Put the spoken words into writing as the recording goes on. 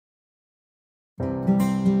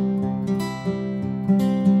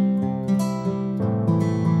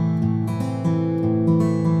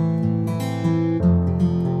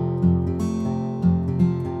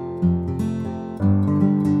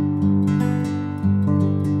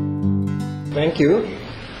Thank you.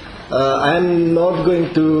 I'm not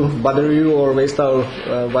going to bother you or waste our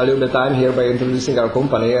valuable time here by introducing our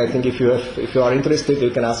company. I think if you are interested,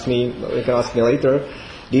 you can ask me later.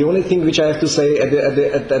 The only thing which I have to say at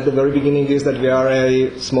the very beginning is that we are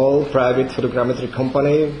a small private photogrammetric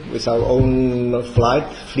company with our own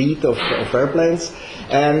fleet of airplanes,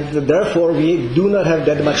 and therefore we do not have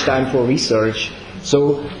that much time for research.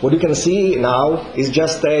 So what you can see now is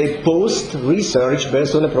just a post-research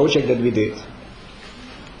based on a project that we did.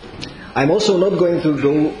 I'm also not going to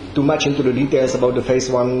go too much into the details about the phase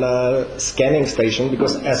 1 scanning station,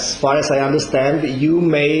 because as far as I understand, you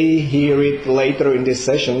may hear it later in this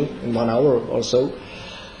session, in 1 hour or so.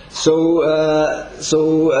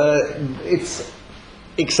 It's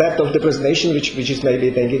except of the presentation which is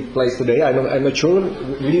maybe taking place today. I'm not sure.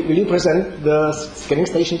 Will you present the scanning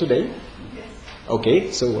station today?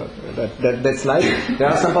 Okay, so that's nice. There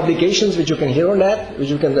are some publications which you can hear on that, which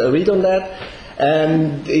you can read on that,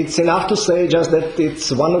 and it's enough to say just that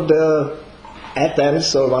it's one of the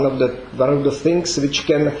attempts or one of the things which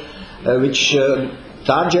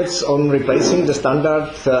targets on replacing the standard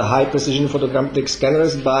high precision photogrammetric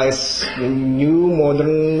scanners by new,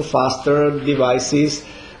 modern, faster devices,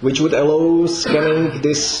 which would allow scanning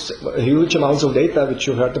this huge amounts of data, which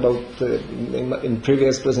you heard about in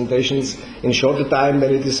previous presentations, in shorter time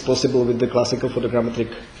than it is possible with the classical photogrammetric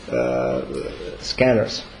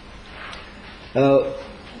scanners.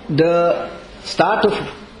 The start of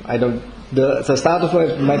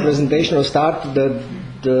my presentation, or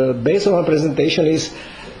the base of my presentation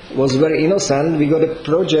was very innocent. We got a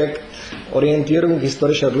project Orientierung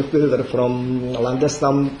historischer Rückbilder from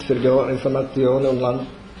Landesamt für Geoinformation und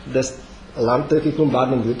Landentwicklung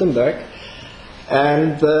Baden-Württemberg,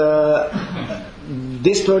 and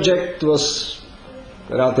this project was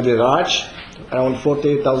relatively large, around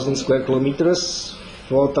 40,000 square kilometers,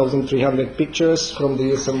 4,300 pictures from the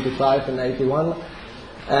years 75 and 81,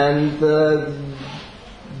 and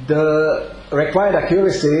the required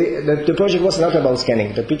accuracy, the project was not about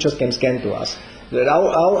scanning, the pictures came scanned to us.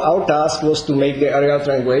 Our task was to make the aerial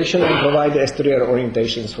triangulation and provide the exterior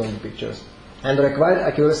orientations from the pictures. And the required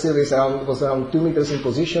accuracy was around 2 meters in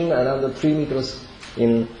position and under 3 meters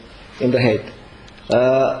in the height.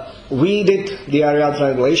 We did the aerial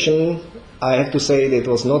triangulation. I have to say that it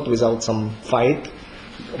was not without some fight,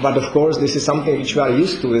 but of course this is something which we are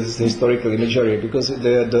used to with historical imagery, because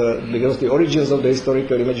the origins of the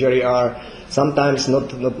historical imagery are sometimes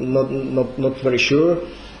not very sure,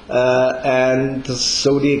 and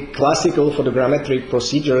so the classical photogrammetric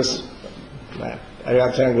procedures, aerial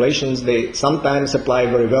triangulations, they sometimes apply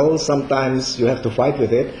very well, sometimes you have to fight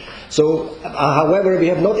with it. So, however, we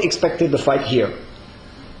have not expected the fight here,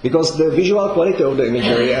 because the visual quality of the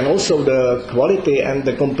imagery and also the quality and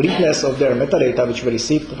the completeness of their metadata which we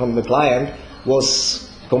received from the client was,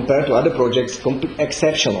 compared to other projects,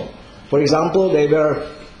 exceptional. For example,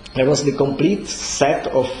 there was the complete set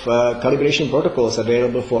of calibration protocols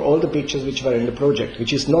available for all the pictures which were in the project,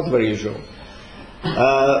 which is not very usual.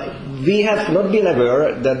 We have not been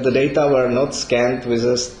aware that the data were not scanned with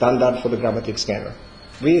a standard photogrammetric scanner.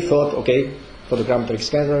 We thought, okay, photogrammetric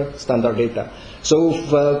scanner, standard data. So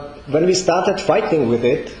when we started fighting with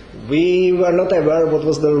it, we were not aware what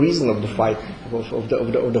was the reason of the fight, of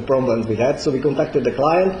the problems we had. So we contacted the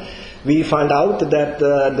client. We found out that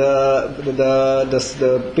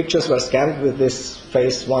the pictures were scanned with this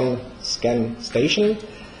phase 1 scan station,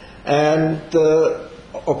 and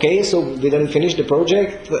okay, so we then finished the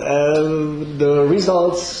project. The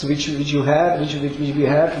results which we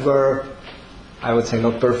had were, I would say,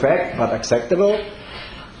 not perfect, but acceptable.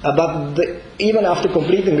 But even after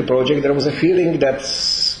completing the project, there was a feeling that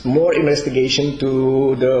more investigation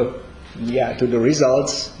to the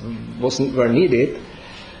results were needed.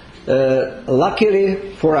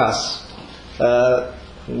 Luckily for us,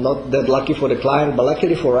 not that lucky for the client, but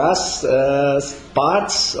luckily for us,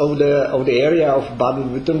 parts of the area of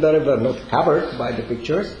Baden-Württemberg were not covered by the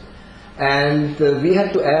pictures, and we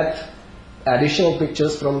had to add additional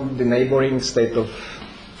pictures from the neighboring state of,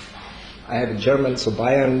 I have German, so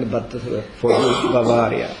Bayern, but for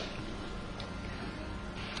Bavaria.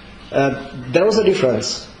 There was a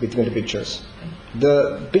difference between the pictures.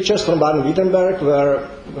 The pictures from Baden-Württemberg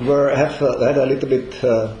had a little bit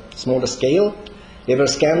smaller scale. They were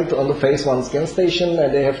scanned on the phase 1 scan station,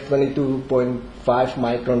 and they have 22.5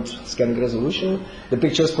 micron scanning resolution. The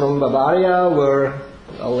pictures from Bavaria were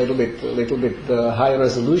a little bit higher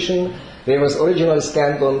resolution. They was originally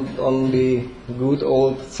scanned on the good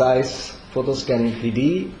old size photoscan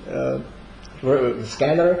PD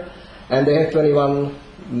scanner, and they have 21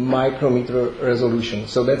 micrometer resolution.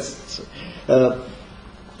 So that's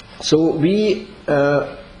so we.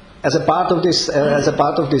 As a part of this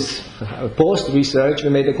post research, we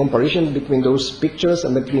made a comparison between those pictures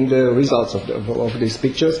and between the results of these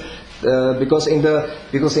pictures, because in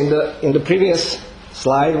the previous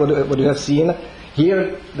slide, what you have seen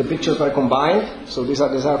here, the pictures were combined. So these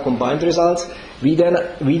are combined results. We then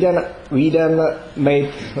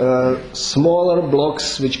made smaller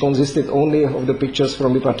blocks which consisted only of the pictures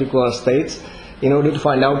from the particular states, in order to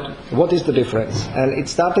find out what is the difference. And it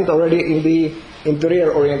started already in the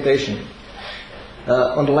interior orientation.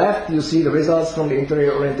 On the left, you see the results from the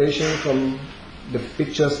interior orientation from the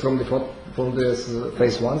pictures from the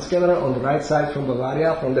phase 1 scanner. On the right side, from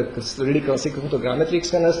Bavaria, from the really classical photogrammetric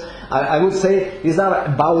scanners. I would say these are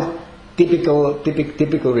about typical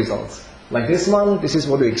results. Like this one, this is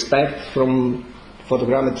what we expect from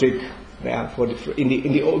photogrammetric. Yeah, in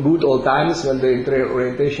the good old times when the interior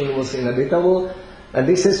orientation was ineditable, and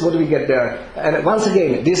this is what we get there. And once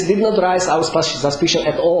again, this did not raise our suspicion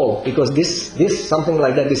at all, because this something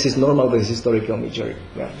like that, this is normal with historical imagery.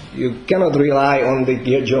 Yeah. You cannot rely on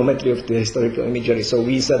the geometry of the historical imagery. So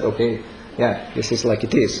we said, okay, yeah, this is like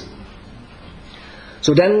it is.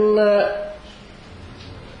 So then,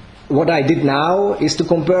 what I did now is to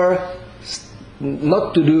compare.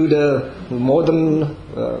 Not to do the modern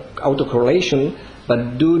autocorrelation,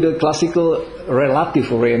 but do the classical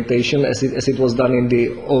relative orientation as it was done in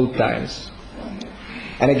the old times.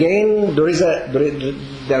 And again, there is a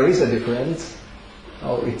difference.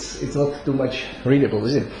 Oh, it's not too much readable,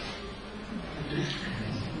 is it?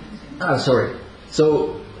 Ah, sorry.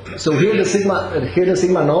 So here the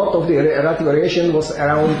sigma naught of the relative variation was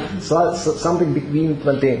around something between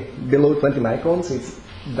below 20 microns. It's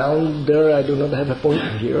down there. I do not have a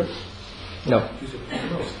pointer here. No.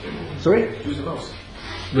 Sorry?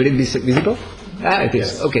 Will it be visible? Ah, it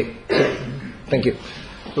is. Okay. Thank you.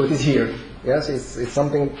 So it is here. Yes, it's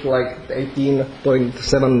something like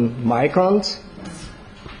 18.7 microns.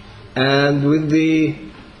 And with the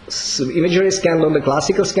imagery scanned on the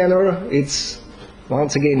classical scanner, it's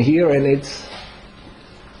once again here, and it's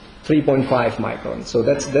 3.5 microns. So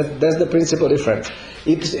that's the principal difference.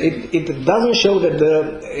 It doesn't show that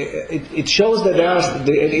it shows that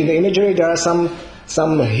in the imagery there are some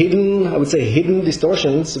hidden, I would say, hidden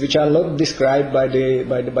distortions which are not described by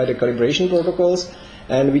the calibration protocols,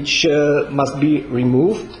 and which must be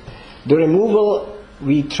removed. The removal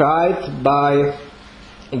we tried by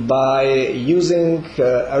using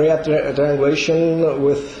area triangulation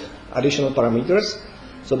with additional parameters,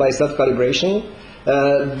 so by self-calibration.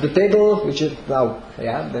 The table, which is now,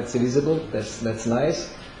 yeah, that's visible, that's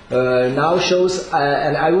nice, now shows,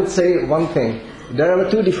 and I would say one thing, there are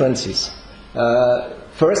two differences.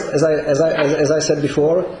 First, as I said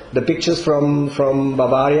before, the pictures from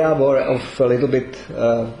Bavaria were of a little bit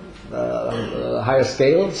higher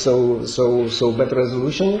scale, so better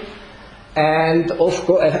resolution. And of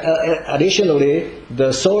course, additionally,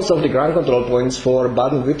 the source of the ground control points for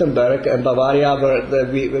Baden-Württemberg and Bavaria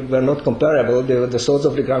were not comparable. The source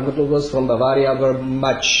of the ground control points from Bavaria were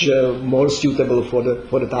much more suitable for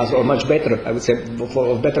the task, or much better, I would say,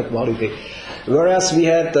 of better quality. Whereas we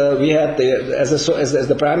had as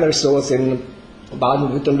the primary source in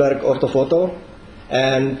Baden-Württemberg orthophoto,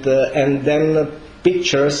 and then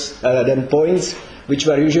pictures, then points which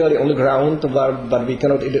were usually on the ground, but we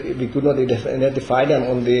could not identify them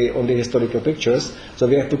on the historical pictures. So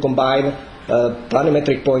we have to combine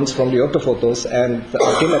planimetric points from the orthophotos and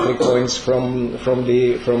altimetric points from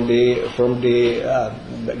the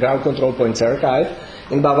ground control points archive.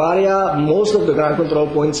 In Bavaria, most of the ground control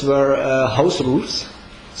points were house roofs,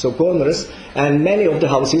 so corners, and many of the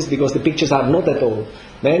houses, because the pictures are not at all,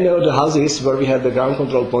 many of the houses where we had the ground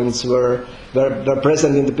control points were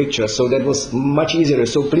present in the picture, so that was much easier.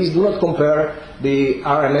 So please do not compare the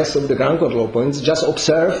RMS of the ground control points. Just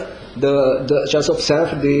observe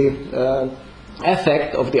the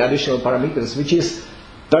effect of the additional parameters, which is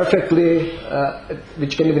perfectly,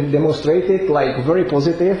 which can be demonstrated like very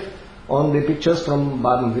positive on the pictures from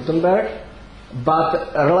Baden-Württemberg,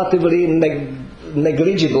 but relatively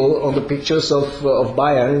negligible on the pictures of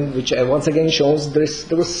Bayern, which once again shows there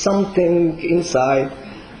was something inside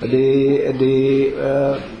the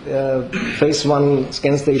phase 1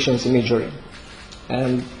 scan stations imagery.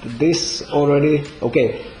 And this already,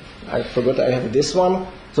 okay, I forgot I have this one.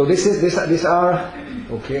 So these are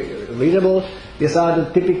okay, readable. These are the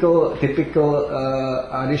typical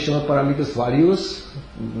additional parameters values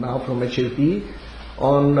now from HLP.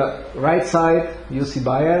 On the right side you see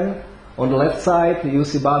Bayern, on the left side you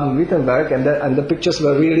see Baden-Württemberg, and the pictures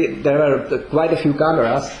were really, there were quite a few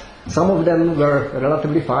cameras. Some of them were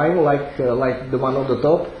relatively fine, like the one on the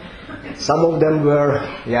top. Some of them were,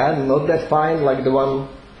 not that fine, like the one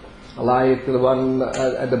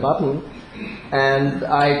at the bottom. And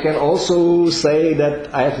I can also say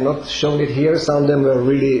that I have not shown it here. Some of them were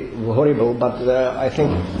really horrible, but I think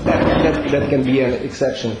that can be an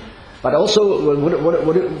exception. But also,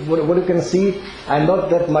 what you can see, I'm not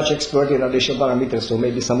that much expert in additional parameters, so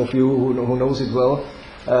maybe some of you who knows it well.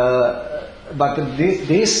 But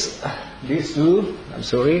these two, I'm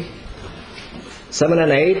sorry, 7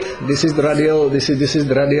 and 8. This is the radial. This is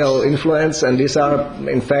the radial influence, and these are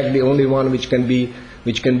in fact the only one which can be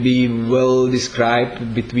well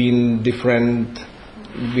described between different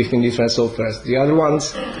softwares. The other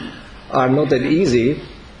ones are not that easy.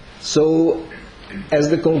 So, as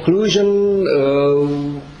the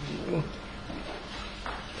conclusion.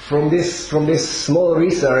 From this small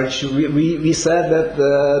research, we said that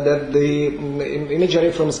the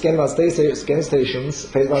imagery from phase one scan stations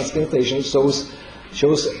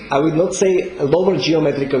shows, I would not say lower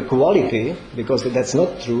geometrical quality, because that's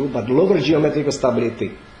not true, but lower geometrical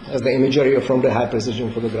stability as the imagery from the high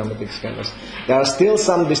precision photogrammetric scanners. There are still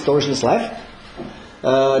some distortions left.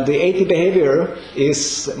 The AT behavior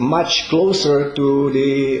is much closer to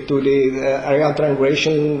the areal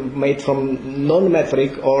triangulation made from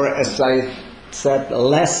non-metric, or as I said,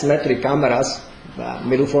 less metric cameras,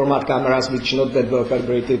 middle format cameras which not that well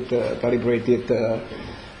calibrated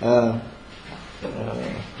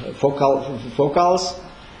focals,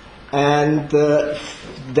 and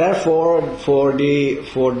therefore for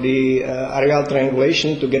the areal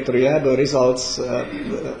triangulation to get reliable results,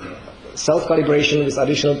 self-calibration with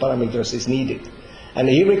additional parameters is needed. And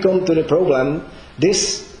here we come to the problem.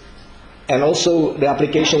 This, and also the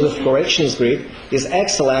application of corrections grid, is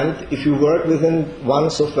excellent if you work within one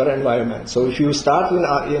software environment. So if you start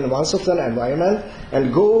in one software environment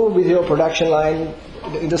and go with your production line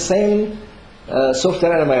in the same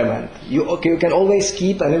software environment, you can always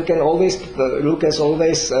keep, and you can always look as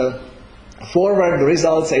always forward the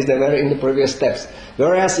results as they were in the previous steps.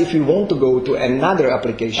 Whereas if you want to go to another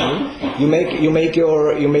application, you make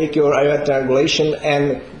your area triangulation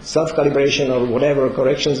and self-calibration or whatever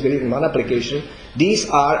corrections in one application. These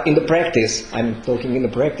are in the practice, I'm talking in the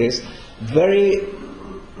practice, very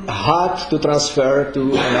hard to transfer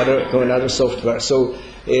to another software. So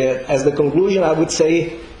as the conclusion, I would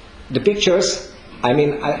say the pictures,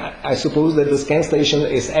 I suppose that the scan station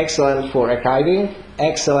is excellent for archiving,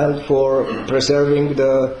 excellent for preserving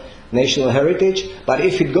the national heritage, but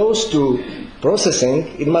if it goes to processing,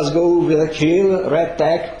 it must go with a clear red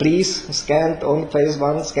tag, please scanned on phase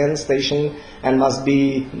one scan station, and must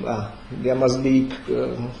be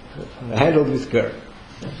handled with care.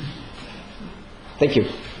 Thank you.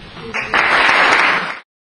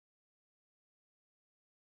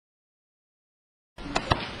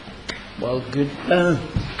 Well,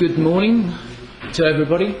 good morning to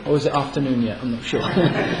everybody, or is it afternoon yet? I'm not sure.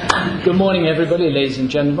 Good morning, everybody, ladies and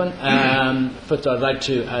gentlemen. First, I'd like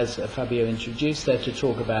to, as Fabio introduced, to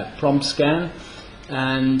talk about prompt scan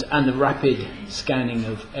and the rapid scanning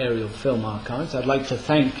of aerial film archives. I'd like to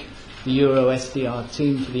thank the EuroSDR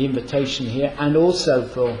team for the invitation here, and also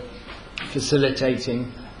for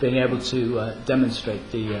facilitating being able to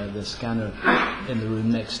demonstrate the scanner in the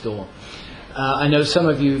room next door. I know some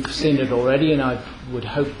of you have seen it already, and I would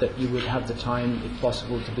hope that you would have the time, if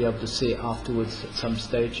possible, to be able to see it afterwards at some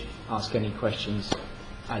stage, ask any questions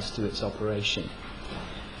as to its operation.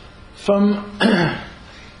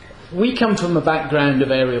 We come from a background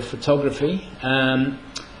of aerial photography, and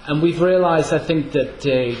we've realized, I think, that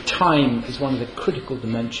time is one of the critical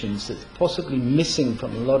dimensions that's possibly missing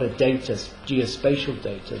from a lot of data, geospatial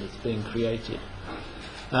data that's being created.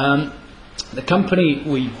 The company,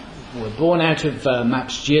 we were born out of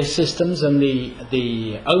MAPS Geosystems, and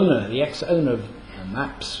the ex-owner of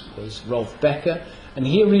MAPS was Rolf Becker, and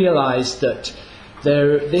he realized that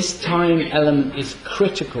this time element is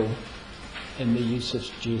critical in the use of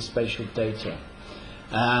geospatial data.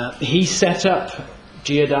 He set up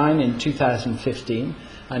GEODYN in 2015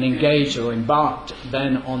 and engaged or embarked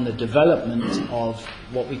then on the development of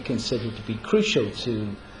what we consider to be crucial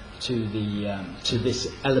to this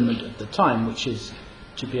element of the time, which is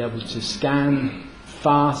to be able to scan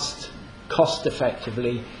fast, cost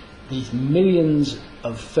effectively, these millions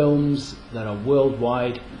of films that are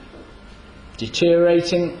worldwide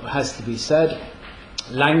deteriorating, has to be said,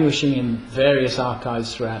 languishing in various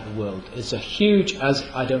archives throughout the world. It's a huge, as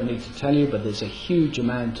I don't need to tell you, but there's a huge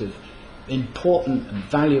amount of important and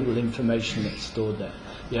valuable information that's stored there.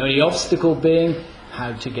 The only obstacle being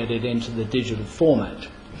how to get it into the digital format.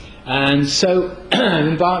 And so I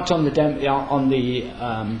embarked on the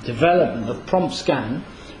development of prompt scan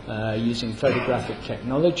using photographic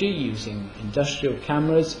technology, using industrial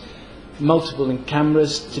cameras, multiple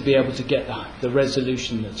cameras to be able to get the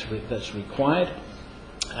resolution that's required.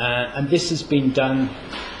 And this has been done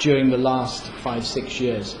during the last 5-6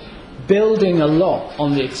 years, building a lot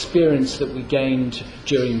on the experience that we gained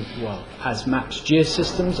during, well, as maps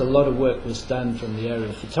geosystems. A lot of work was done from the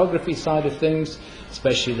aerial photography side of things.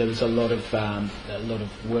 Especially, there was a lot of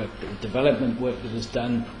work, development work that was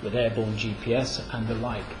done with airborne GPS and the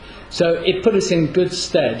like. So it put us in good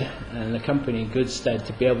stead, and the company in good stead,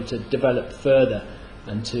 to be able to develop further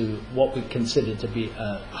into what we consider to be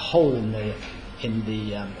a hole in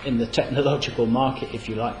the technological market, if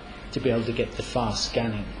you like, to be able to get the fast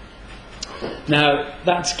scanning. Now,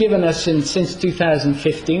 that's given us, since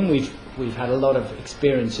 2015, we've had a lot of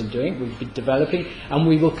experience in doing it. We've been developing, and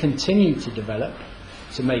we will continue to develop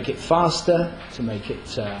to make it faster, to make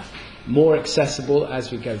it more accessible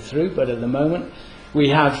as we go through. But at the moment, we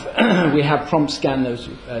have prompt scan,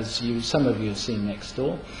 as some of you have seen next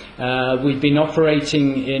door. We've been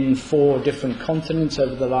operating in 4 different continents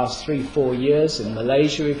over the last 3-4 years. In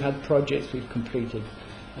Malaysia, we've had projects we've completed.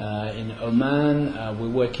 In Oman, we're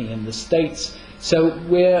working in the States. So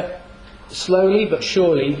we're slowly but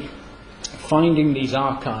surely finding these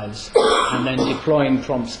archives and then deploying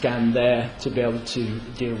prompt scan there to be able to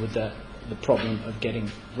deal with the problem of getting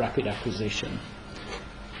rapid acquisition.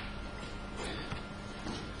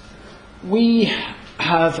 We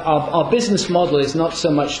have our business model is not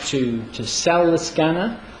so much to sell the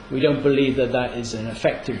scanner. We don't believe that is an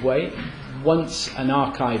effective way. Once an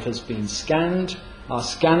archive has been scanned, our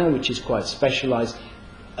scanner, which is quite specialized,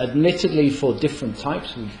 admittedly for different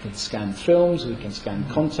types, we can scan films, we can scan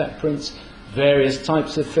contact prints, various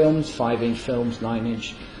types of films, 5-inch films,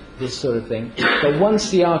 9-inch, this sort of thing. But once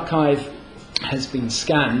the archive has been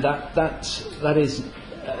scanned, that is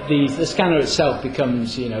the scanner itself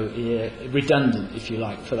becomes, redundant, if you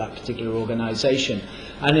like, for that particular organization.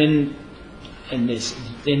 And in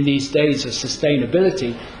these days of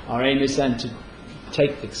sustainability, our aim is then to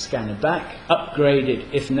take the scanner back, upgrade it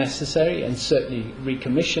if necessary, and certainly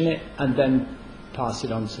recommission it, and then pass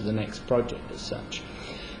it on to the next project as such.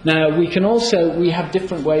 Now, we have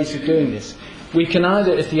different ways of doing this. We can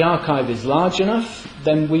either, if the archive is large enough,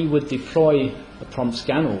 then we would deploy a prompt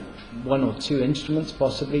scan, or 1 or 2 instruments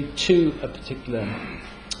possibly, to a particular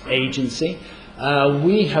agency.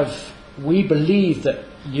 We believe that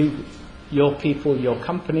your people, your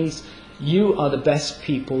companies, you are the best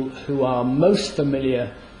people who are most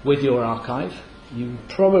familiar with your archive. You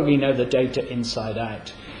probably know the data inside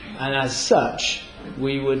out. And as such,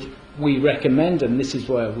 we recommend, and this is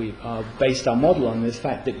where we are based our model on, the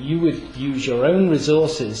fact that you would use your own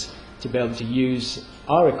resources to be able to use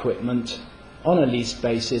our equipment on a lease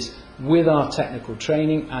basis with our technical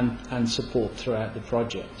training and support throughout the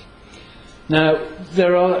project. Now,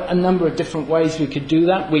 there are a number of different ways we could do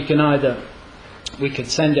that. We could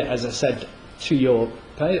send it, as I said, to your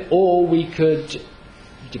place, or we could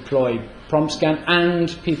deploy prompt scan and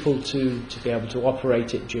people to be able to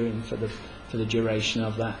operate it for the duration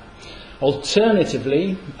of that.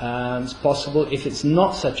 Alternatively, it's possible, if it's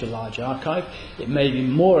not such a large archive, it may be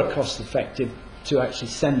more cost effective to actually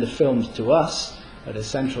send the films to us at a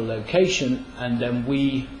central location, and then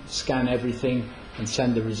we scan everything and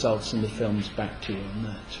send the results and the films back to you on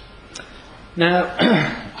that. Now,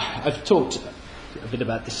 I've talked a bit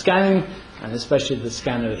about the scanning, and especially the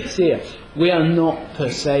scanner that's here. We are not per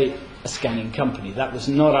se a scanning company. That was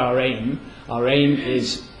not our aim. Our aim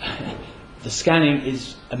is the scanning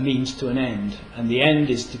is a means to an end, and the end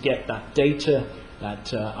is to get that data,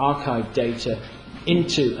 that archive data,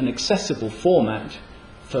 into an accessible format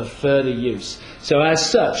for further use. So as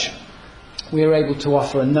such, we are able to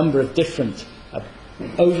offer a number of different,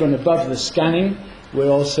 over and above the scanning, we're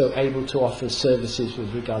also able to offer services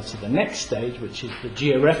with regard to the next stage, which is the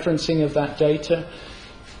georeferencing of that data,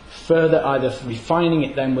 further either refining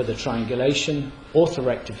it then with a triangulation,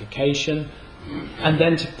 auto-rectification, and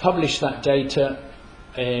then to publish that data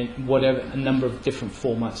in a number of different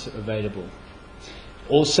formats that are available.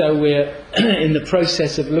 Also, we're in the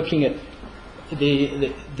process of looking at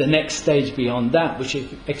the next stage beyond that, which is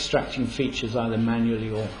extracting features either manually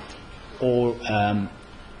or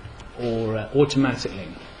automatically.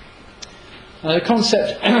 The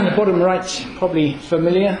concept at the bottom right, probably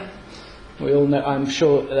familiar. We all know, I'm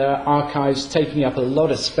sure there are archives taking up a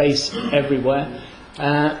lot of space everywhere.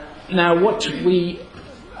 Now, what we,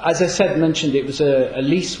 as I said, mentioned, it was a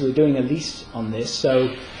lease. We're doing a lease on this.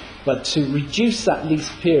 But to reduce that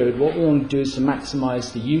lease period, what we want to do is to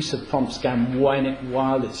maximise the use of prompt scan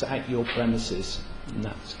while it's at your premises. In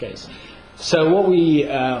that case. So what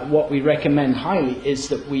we recommend highly is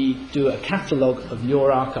that we do a catalogue of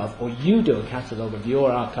your archive, or you do a catalogue of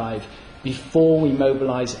your archive before we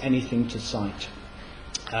mobilise anything to site.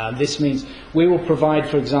 This means we will provide,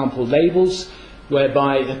 for example, labels,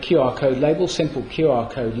 whereby a QR code label, simple QR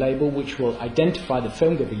code label, which will identify the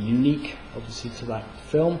film, give a unique, obviously, to that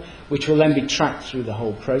film, which will then be tracked through the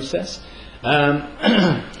whole process.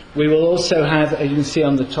 We will also have, you can see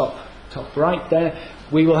on the top right there,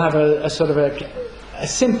 we will have a sort of a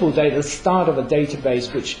simple data, the start of a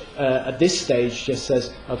database, which at this stage just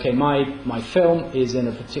says, okay, my film is in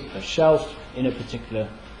a particular shelf, in a particular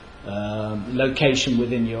location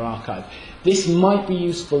within your archive. This might be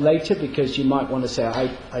useful later, because you might want to say,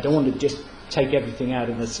 I don't want to just take everything out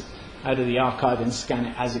of the archive and scan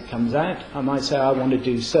it as it comes out. I might say I want to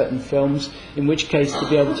do certain films, in which case to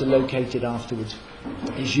be able to locate it afterwards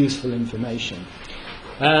is useful information.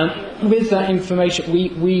 With that information,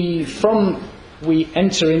 we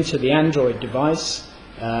enter into the Android device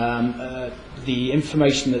the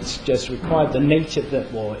information that's just required, the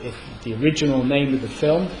native, or if the original name of the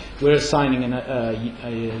film. We're assigning a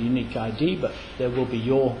unique ID, but there will be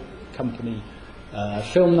your company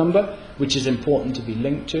film number, which is important to be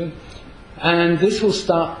linked to. And this will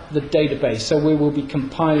start the database. So we will be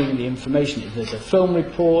compiling the information. If there's a film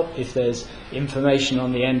report, if there's information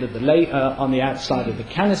on the end of on the outside of the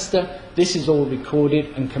canister, this is all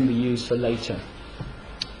recorded and can be used for later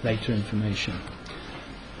information.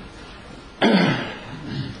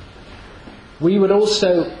 We would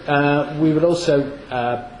also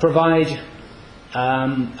provide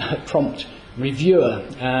a prompt reviewer.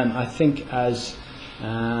 I think as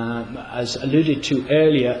alluded to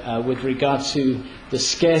earlier, with regard to the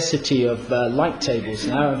scarcity of light tables.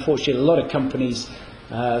 Now, unfortunately, a lot of companies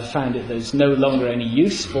found it there's no longer any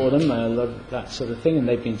use for them, a lot of that sort of thing, and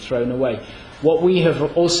they've been thrown away. What we have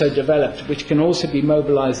also developed, which can also be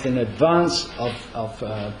mobilized in advance of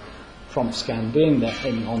prompt scan being there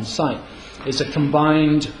on site, is a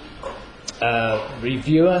combined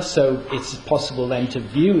reviewer. So it's possible then to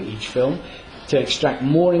view each film, to extract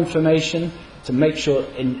more information, to make sure,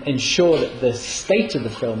 ensure that the state of the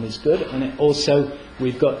film is good, and it also,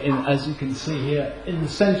 we've got, as you can see here, in the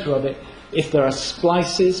centre of it, if there are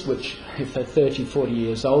splices, which, if they're 30, 40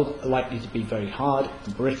 years old, are likely to be very hard,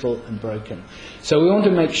 brittle, and broken. So we want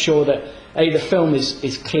to make sure that, the film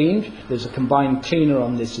is cleaned. There's a combined cleaner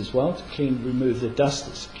on this as well, to remove the dust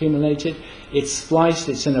that's accumulated. It's spliced,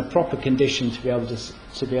 it's in a proper condition to be able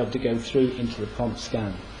to go through into the prompt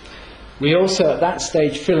scan. We also, at that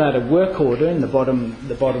stage, fill out a work order in the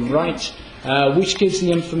bottom right, which gives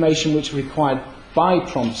the information which is required by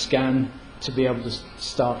prompt scan to be able to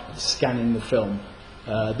start scanning the film.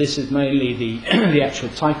 This is mainly the actual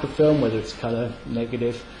type of film, whether it's colour,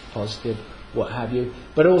 negative, positive, what have you,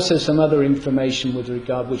 but also some other information with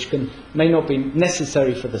regard which may not be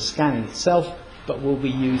necessary for the scanning itself, but will be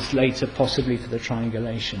used later, possibly for the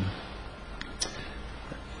triangulation.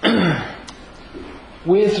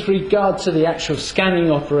 With regard to the actual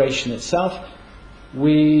scanning operation itself,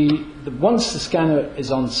 once the scanner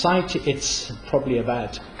is on site, it's probably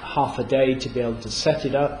about half a day to be able to set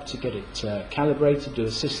it up, to get it calibrated, do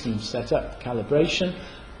a system setup, calibration,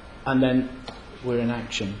 and then we're in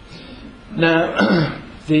action. Now,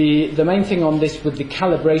 the main thing on this with the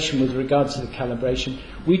calibration, with regards to the calibration,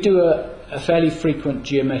 we do a fairly frequent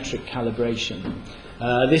geometric calibration.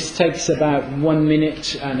 This takes about 1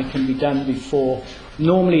 minute, and it can be done before,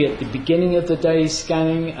 normally at the beginning of the day's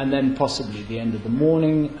scanning, and then possibly the end of the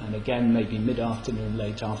morning, and again maybe mid-afternoon,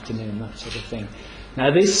 late afternoon, that sort of thing. Now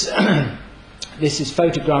this is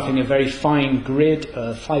photographing a very fine grid,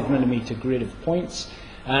 a 5mm grid of points,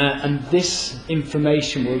 and this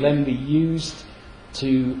information will then be used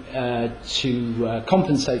to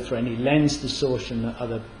compensate for any lens distortion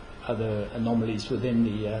and other anomalies within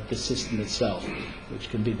the system itself, which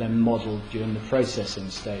can be then modelled during the processing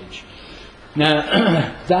stage. Now,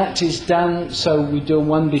 that is done, so we do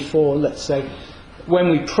one before, let's say, when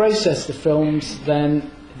we process the films,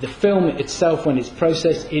 then the film itself, when it's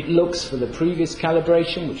processed, it looks for the previous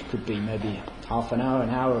calibration, which could be maybe half an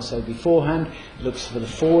hour or so beforehand. It looks for the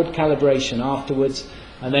forward calibration afterwards,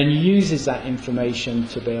 and then uses that information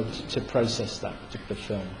to be able to process that particular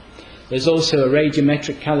film. There's also a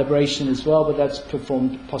radiometric calibration as well, but that's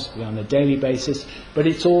performed possibly on a daily basis. But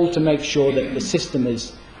it's all to make sure that the system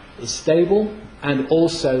is stable, and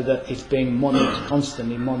also that it's being monitored,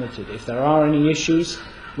 constantly monitored. If there are any issues,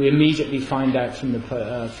 we immediately find out from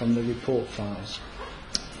the report files.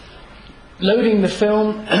 Loading the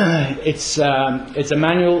film, it's a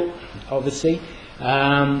manual, obviously,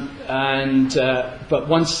 but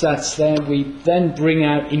once that's there, we then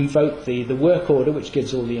invoke the work order, which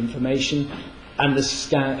gives all the information, and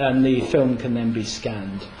the film can then be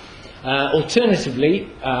scanned. Alternatively,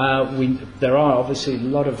 there are obviously a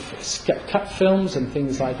lot of cut films and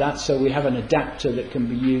things like that, so we have an adapter that can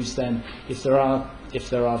be used then if there are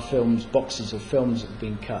films, boxes of films that have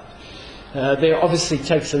been cut. They obviously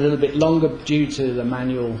takes a little bit longer due to the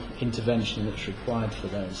manual intervention that's required for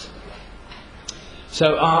those.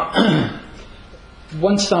 So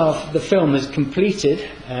once the film is completed,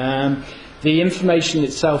 the information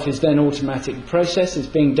itself is then automatically processed. It's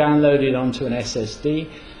being downloaded onto an SSD.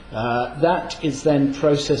 That is then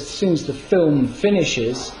processed. As soon as the film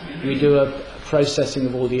finishes, we do a processing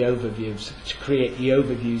of all the overviews to create the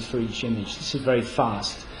overviews for each image. This is very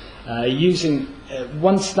fast.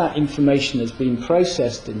 Once that information has been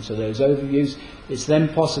processed into those overviews, it's then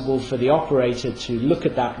possible for the operator to look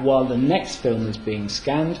at that while the next film is being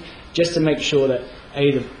scanned, just to make sure that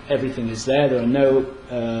everything is there. There are no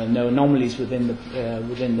anomalies within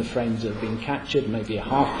the frames that have been captured. Maybe a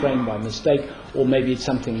half frame by mistake, or maybe it's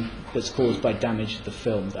something that's caused by damage to the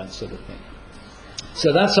film, that sort of thing.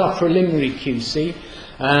 So that's our preliminary QC,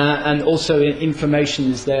 and also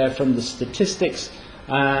information is there from the statistics,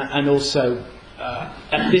 and also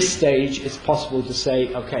at this stage it's possible to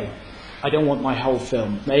say, okay, I don't want my whole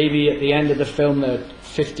film. Maybe at the end of the film there are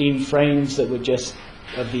 15 frames that were just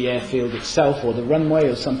of the airfield itself or the runway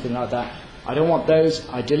or something like that. I don't want those.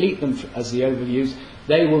 I delete them as the overviews.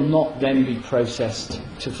 They will not then be processed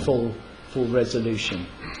to full resolution.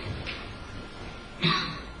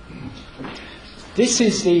 This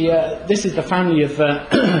is the family of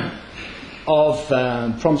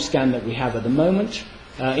prompt scan that we have at the moment,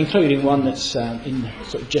 including one that's in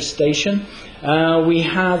sort of gestation. We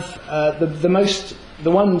have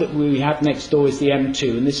the one that we have next door is the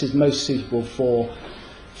M2, and this is most suitable for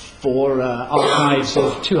archives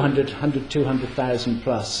of 200,000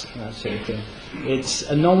 plus, that sort of thing. It's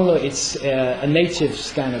a native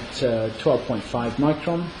scan at 12.5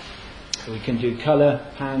 micron. We can do color,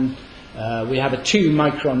 pan. We have a 2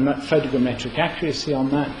 micron photogrammetric accuracy on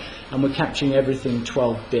that, and we're capturing everything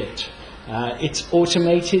 12-bit. It's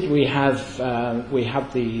automated. We have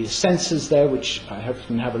the sensors there, which I hope you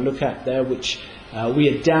can have a look at there, which we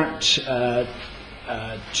adapt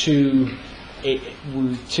to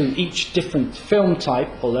each different film type,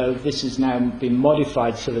 although this has now been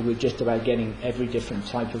modified so that we're just about getting every different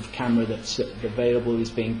type of camera that's available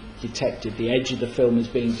is being detected. The edge of the film is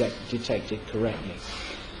being detected correctly.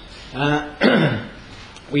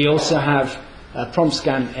 We also have Prompt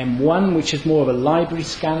Scan M1, which is more of a library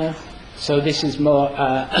scanner. So this is more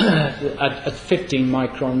at 15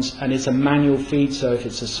 microns, and it's a manual feed. So if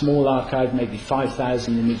it's a small archive, maybe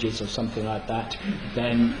 5,000 images or something like that,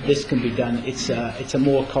 then this can be done. It's a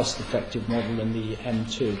more cost-effective model than the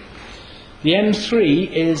M2. The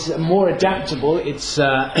M3 is more adaptable. It's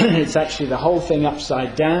actually the whole thing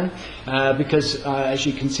upside down because, as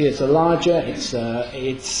you can see, it's a larger.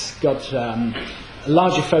 It's got a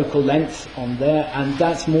larger focal length on there, and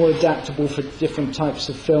that's more adaptable for different types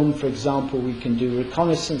of film. For example, we can do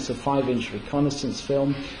reconnaissance, a 5-inch reconnaissance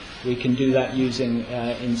film. We can do that using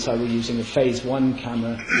inside. We're using a phase 1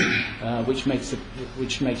 camera, which makes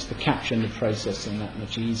the capture and the processing that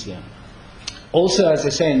much easier. Also, as I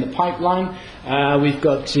say, in the pipeline, we've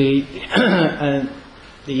got the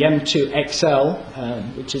M2 XL,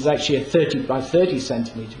 which is actually a 30 by 30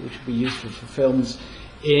 centimeter, which will be useful for films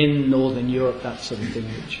in Northern Europe, that sort of thing,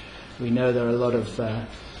 which we know there are a lot of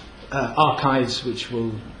archives which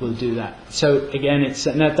will do that. So again, it's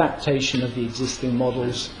an adaptation of the existing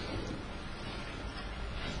models.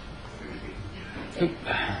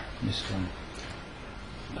 Missed one.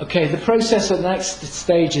 Okay, the process at the next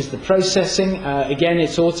stage is the processing. Again,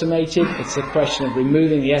 it's automated. It's a question of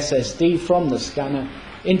removing the SSD from the scanner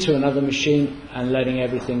into another machine and letting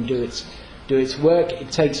everything do its work.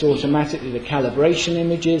 It takes automatically the calibration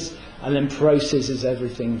images and then processes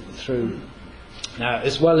everything through. Now,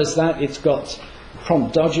 as well as that, it's got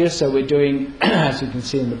prompt dodger, so we're doing, as you can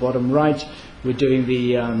see in the bottom right, we're doing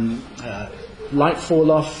the light fall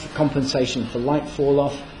off, compensation for light fall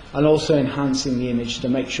off, and also enhancing the image to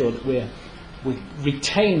make sure that we're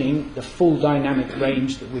retaining the full dynamic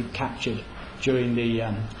range that we've captured during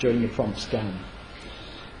the prompt scan.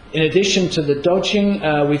 In addition to the dodging,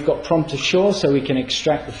 we've got prompt assure, so we can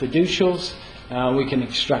extract the fiducials. We can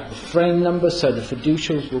extract the frame number, so the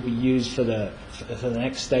fiducials will be used for the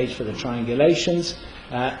next stage for the triangulations.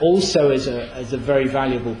 Also as a very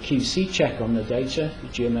valuable QC check on the data, the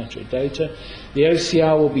geometric data. The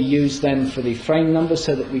OCR will be used then for the frame number,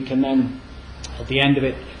 so that we can then, at the end of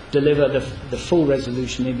it, deliver the full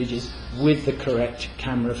resolution images with the correct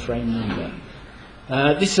camera frame number.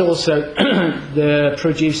 This also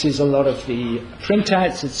produces a lot of the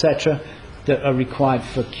printouts, etc., that are required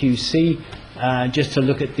for QC, just to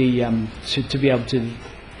look at the to be able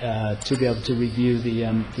to review the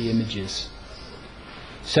images.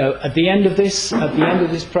 So at the end of this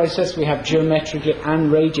process, we have geometrically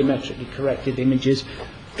and radiometrically corrected images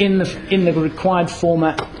in the required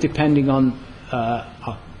format, depending on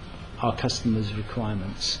our customers'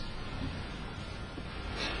 requirements.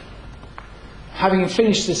 Having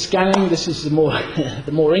finished the scanning, this is the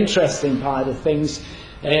more interesting part of things,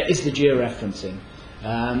 is the georeferencing.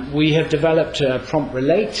 We have developed prompt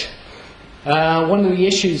relate. One of the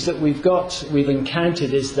issues that we've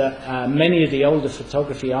encountered is that many of the older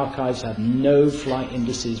photography archives have no flight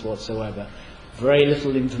indices whatsoever, very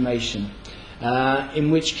little information, in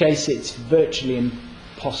which case it's virtually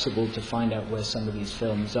impossible to find out where some of these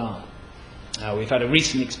films are. We've had a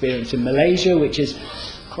recent experience in Malaysia, which is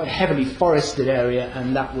quite a heavily forested area,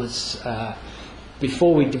 and that was,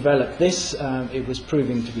 before we developed this, it was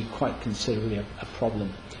proving to be quite considerably a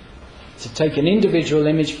problem. To take an individual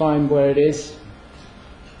image, find where it is,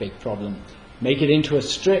 big problem. Make it into a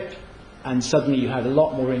strip, and suddenly you have a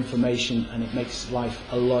lot more information, and it makes life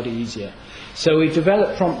a lot easier. So we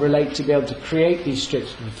developed prompt relate to be able to create these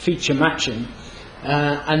strips with feature matching,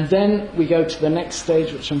 and then we go to the next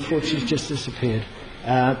stage, which unfortunately just disappeared,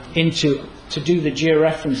 to do the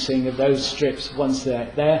georeferencing of those strips once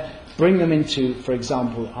they're there, bring them into, for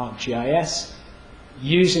example, ArcGIS,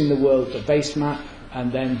 using the world base map,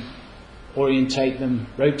 and then orientate them,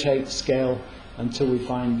 rotate, scale, until we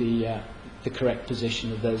find the correct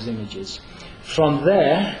position of those images. From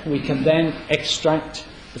there, we can then extract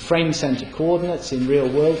the frame center coordinates in real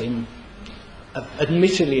world, in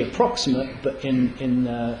admittedly approximate, but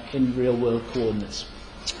in real world coordinates,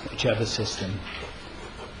 whichever system.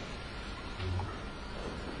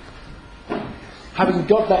 Having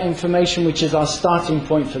got that information, which is our starting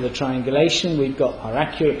point for the triangulation, we've got our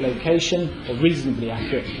accurate location, a reasonably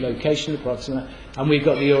accurate location, approximate, and we've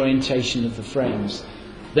got the orientation of the frames.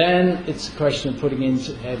 Then it's a question of putting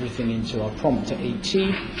everything into our prompt to AT,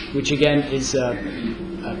 which again is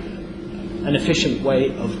an efficient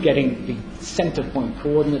way of getting the center point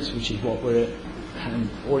coordinates, which is what we're and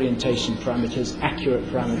orientation parameters, accurate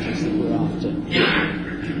parameters that we're after.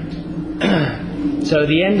 So at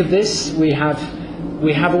the end of this, we have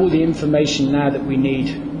all the information now that we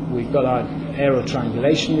need. We've got our aerial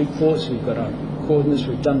triangulation reports, we've got our coordinates,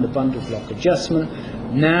 we've done the bundle block adjustment.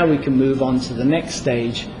 Now we can move on to the next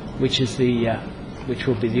stage, which is which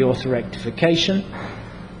will be the auto rectification.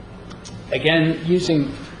 Again,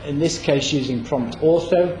 in this case, using prompt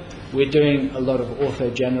ortho, we're doing a lot of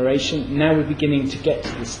ortho generation. Now we're beginning to get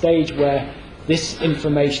to the stage where this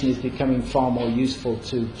information is becoming far more useful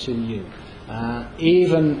to you.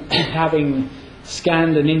 Even having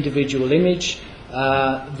scanned an individual image,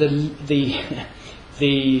 the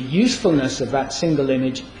usefulness of that single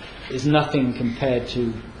image is nothing compared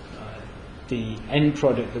to the end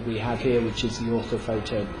product that we have here, which is the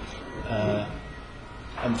orthophoto.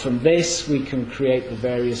 And from this we can create the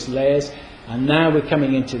various layers, and now we're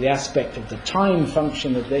coming into the aspect of the time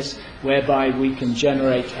function of this, whereby we can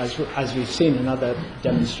generate, as we've seen in other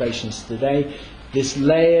demonstrations today, these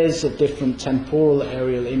layers of different temporal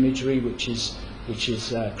aerial imagery, which is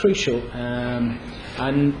crucial,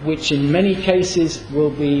 and which in many cases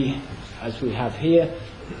will be, as we have here,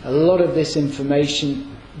 a lot of this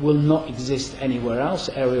information will not exist anywhere else.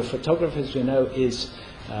 Aerial photography, as we know,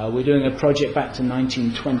 we're doing a project back to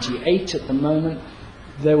 1928 at the moment.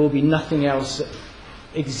 There will be nothing else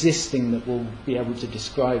existing that will be able to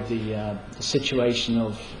describe the situation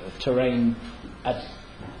of terrain at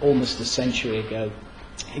almost a century ago,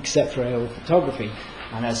 except for aerial photography.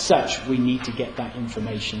 And as such, we need to get that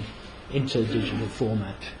information into a digital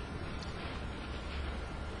format.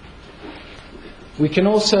 We can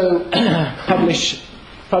also publish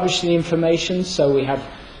the information, so we have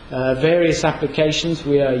various applications.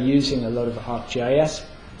 We are using a lot of ArcGIS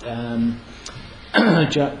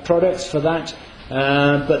products for that,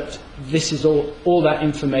 but this is all that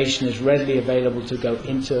information is readily available to go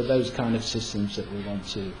into those kind of systems that we want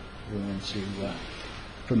to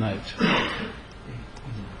promote.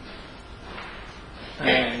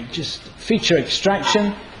 Just feature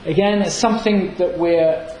extraction. Again, it's something that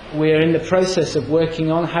we're we're in the process of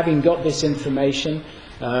working on, having got this information.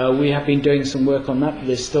 We have been doing some work on that, but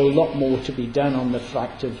there's still a lot more to be done on the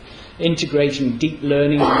fact of integrating deep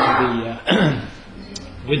learning into the,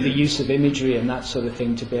 with the use of imagery and that sort of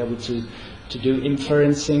thing to be able to do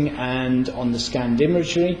inferencing and on the scanned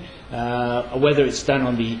imagery, whether it's done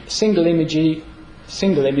on the single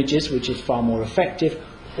images, which is far more effective,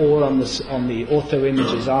 or on the ortho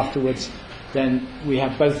images afterwards. Then we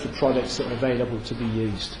have both the products that are available to be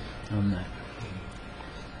used on that.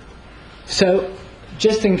 So,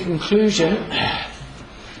 just in conclusion,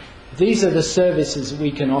 these are the services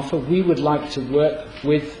we can offer. We would like to work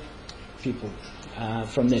with people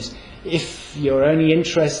from this. If you're only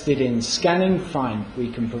interested in scanning, fine.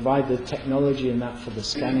 We can provide the technology and that for the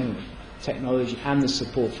scanning technology and the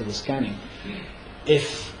support for the scanning.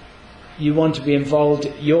 If you want to be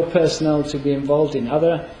involved, your personnel to be involved in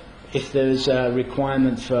other, if there's a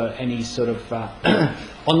requirement for any sort of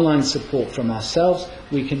online support from ourselves,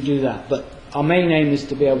 we can do that. But our main aim is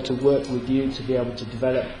to be able to work with you, to be able to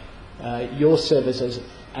develop your services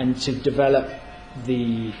and to develop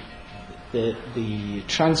the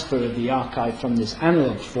transfer of the archive from this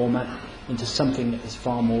analog format into something that is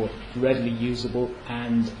far more readily usable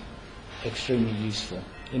and extremely useful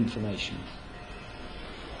information.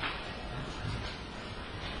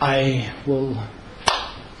 I will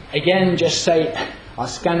again just say our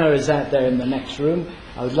scanner is out there in the next room.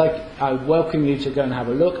 I would welcome you to go and have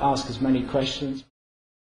a look, ask as many questions.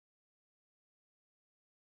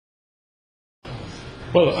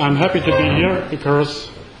 Well, I'm happy to be here because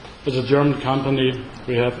as a German company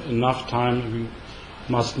we have enough time. We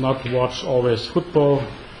must not watch always football,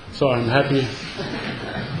 so I'm happy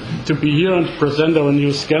to be here and present our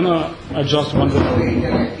new scanner. I just want to...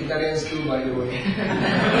 Italians too, by the way.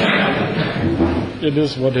 It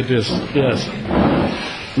is what it is, yes.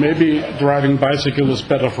 Maybe driving bicycle is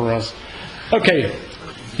better for us. Okay,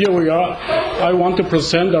 here we are. I want to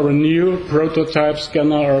present our new prototype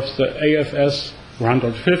scanner of the AFS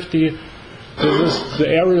 150. This is the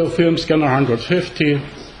aerial film scanner 150.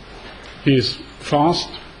 He's fast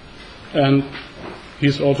and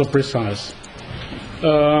he's also precise.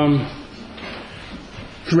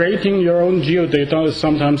 Creating your own geodata is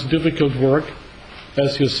sometimes difficult work.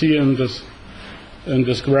 As you see in this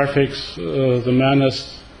graphics, the man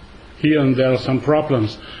has here and there some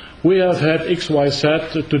problems. We have had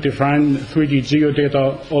XYZ to define 3D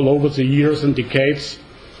geodata all over the years and decades,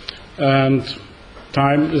 and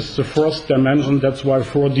time is the fourth dimension. That's why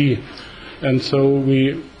 4D, and so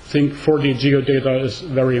we think 4D geodata is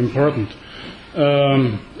very important.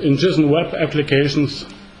 In JSON web applications,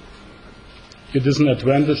 it is an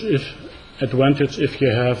advantage if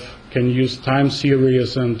you can use time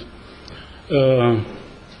series, and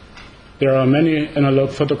there are many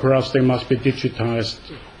analog photographs. They must be digitized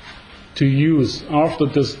to use. After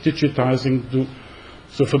this digitizing, the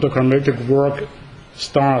photogrammetric work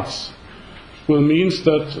starts. Well, means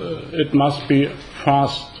that it must be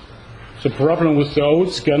fast. The problem with the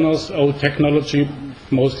old scanners, old technology,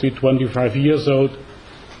 mostly 25 years old,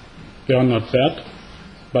 they are not bad,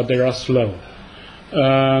 but they are slow.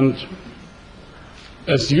 And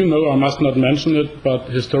as you know, I must not mention it, but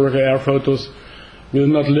historical air photos will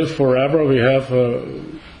not live forever. We have a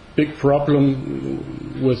big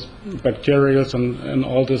problem with bacteria and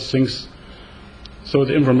all these things, so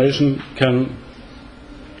the information can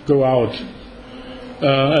go out.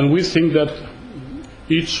 And we think that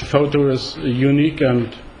each photo is unique,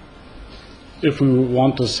 and if we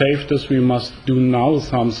want to save this, we must do now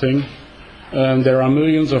something. And there are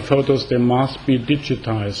millions of photos, they must be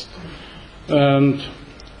digitized. And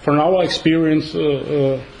from our experience,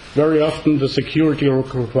 very often the security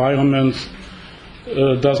requirements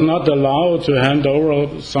does not allow to hand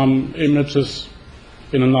over some images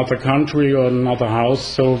in another country or another house,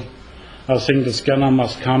 so I think the scanner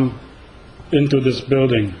must come into this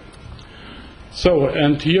building. So,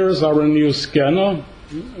 and here's our new scanner.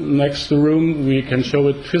 Next to the room, we can show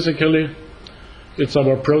it physically. It's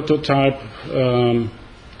our prototype,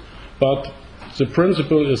 but the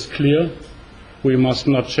principle is clear. We must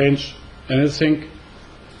not change anything.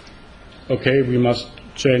 Okay, we must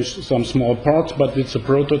change some small parts, but it's a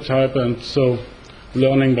prototype, and so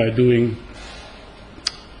learning by doing.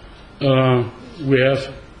 We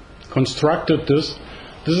have constructed this.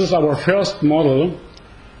 This is our first model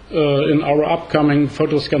in our upcoming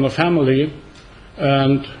photoscanner family,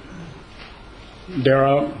 and there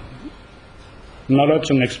are knowledge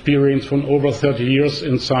and experience from over 30 years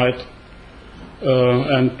inside,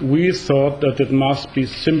 and we thought that it must be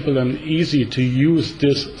simple and easy to use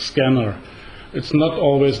this scanner. It's not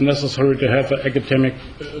always necessary to have an academic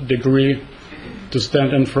degree. to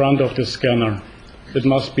stand in front of the scanner. It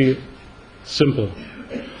must be simple.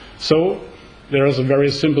 So there is a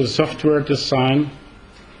very simple software design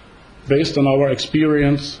based on our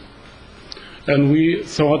experience, and we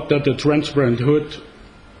thought that the transparent hood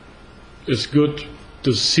is good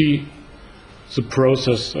to see the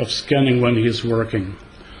process of scanning when he is working.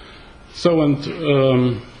 So, and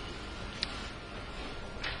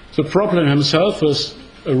the problem himself is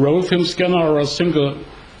a roll film scanner or a single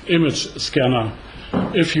image scanner.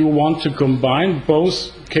 If you want to combine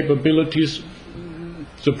both capabilities,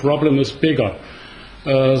 the problem is bigger.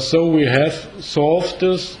 So we have solved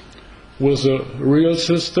this with a real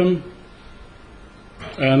system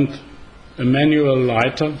and a manual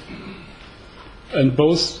lighter, and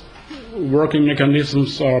both working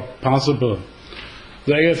mechanisms are possible.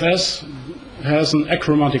 The AFS has an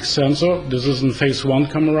achromatic sensor. This is a phase 1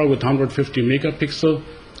 camera with 150 megapixel.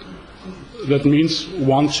 That means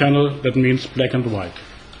one channel, that means black and white.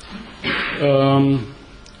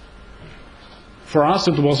 For us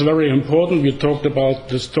it was very important. We talked about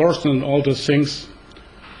distortion and all the things.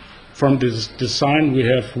 From this design we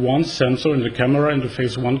have one sensor in the camera, in the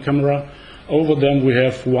phase 1 camera. Over them we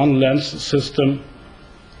have one lens system,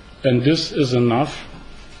 and this is enough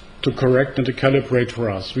to correct and to calibrate for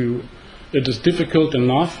us. It is difficult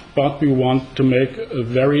enough, but we want to make a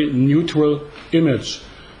very neutral image.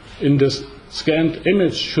 In this scanned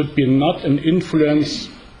image should be not an influence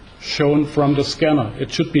shown from the scanner.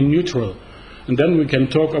 It should be neutral. And then we can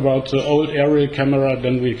talk about the old aerial camera,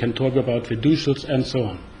 then we can talk about fiducials and so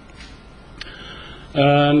on.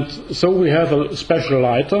 And so we have a special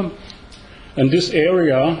lighter, and this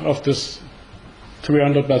area of this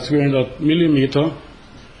 300 by 300 millimeter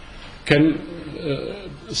can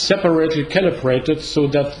separately calibrate it so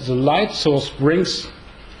that the light source brings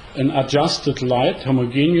an adjusted light,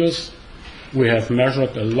 homogeneous. We have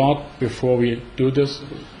measured a lot before we do this,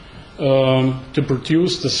 to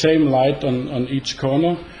produce the same light on each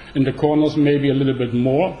corner. In the corners maybe a little bit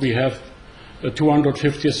more. We have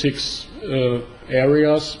 256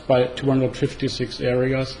 areas by 256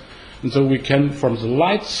 areas, and so we can, from the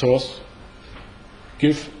light source,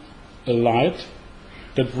 give a light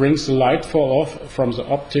that brings the light fall off from the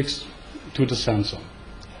optics to the sensor.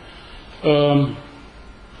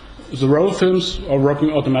 The roll films are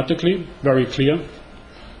working automatically, very clear.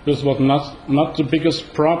 This was not the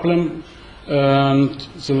biggest problem, and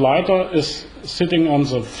the lighter is sitting on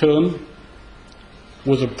the film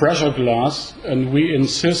with a pressure glass, and we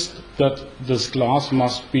insist that this glass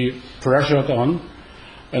must be pressured on,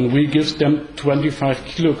 and we give them 25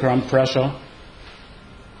 kilogram pressure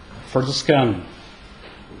for the scan.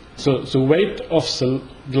 So the weight of the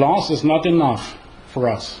glass is not enough for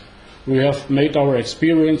us. We have made our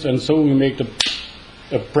experience, and so we make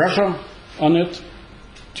a pressure on it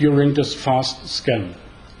during this fast scan.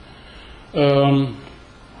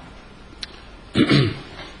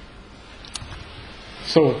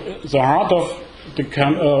 So the heart of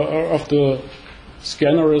the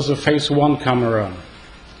scanner is a phase 1 camera.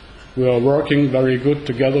 We are working very good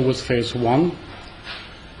together with phase 1,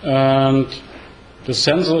 and the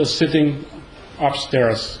sensor is sitting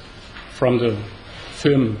upstairs from the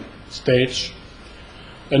film stage,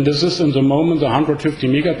 and this is in the moment 150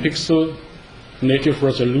 megapixel native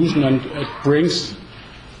resolution, and it brings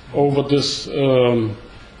over this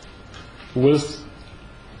width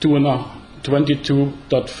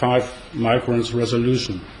 22.5 microns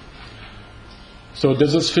resolution. So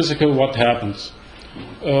this is physical what happens.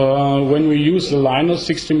 When we use the liner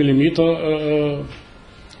 60 millimeter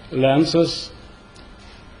lenses,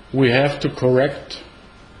 we have to correct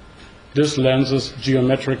this lenses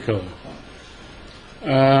geometrical,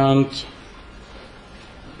 and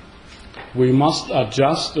we must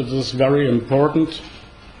adjust. It is very important.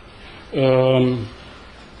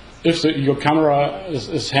 If your camera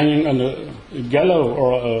is hanging on a gallows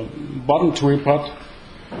or a bottom tripod,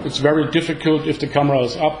 it's very difficult. If the camera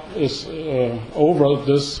is over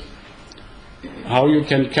this, how you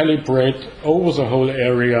can calibrate over the whole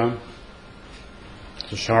area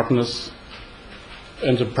the sharpness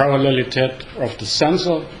and the parallelity of the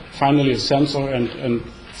sensor. Finally, sensor and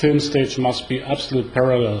film stage must be absolutely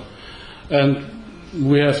parallel. And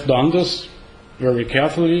we have done this very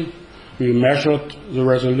carefully. We measured the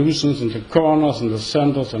resolutions in the corners and the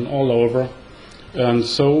centers and all over. And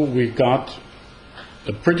so we got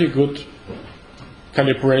a pretty good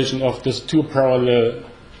calibration of these two parallel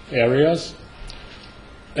areas.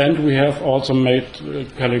 And we have also made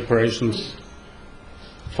calibrations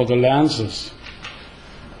for the lenses.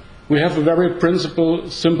 We have a very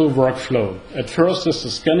simple workflow. At first is the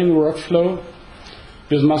scanning workflow.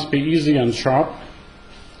 This must be easy and sharp.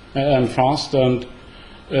 and fast, and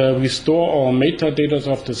we store all metadata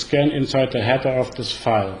of the scan inside the header of this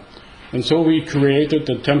file. And so we created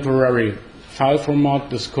a temporary file format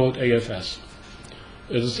that's called AFS.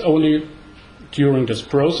 It is only during this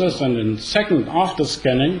process, and in second after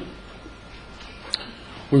scanning,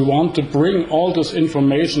 we want to bring all this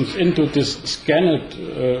information into this scanned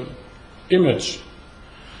image,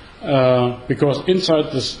 because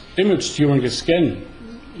inside this image during the scan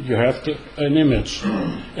you have an image,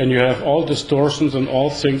 and you have all distortions and all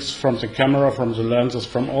things from the camera, from the lenses,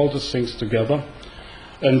 from all these things together,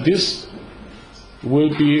 and this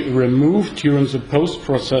will be removed during the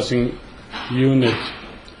post-processing unit.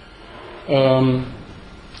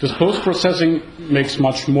 This post-processing makes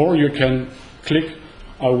much more. You can click,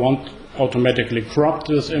 I want automatically crop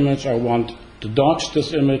this image, I want to dodge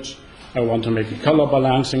this image, I want to make a color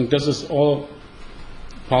balancing. This is all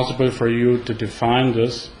possible for you to define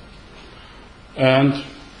this. And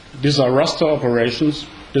these are raster operations.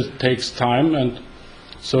 This takes time, and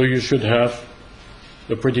so you should have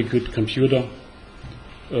a pretty good computer,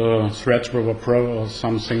 Threadripper Pro or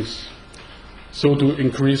some things, so to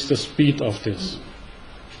increase the speed of this.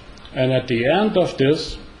 And at the end of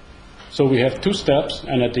this, so we have two steps,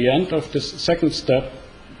 and at the end of this second step,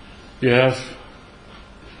 you have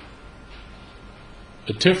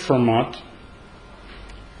a TIFF format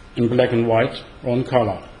in black and white or in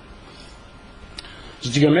color. The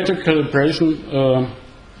geometric calibration,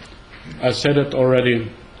 I said it already,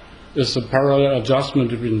 is a parallel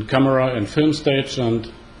adjustment between camera and film stage, and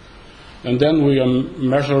then we are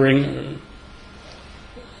measuring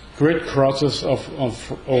grid crosses of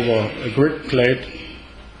over a grid plate.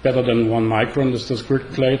 Better than 1 micron is this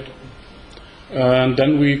grid plate. And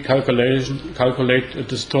then we calculate a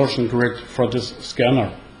distortion grid for this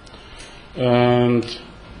scanner. And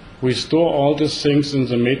we store all these things in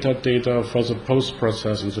the metadata for the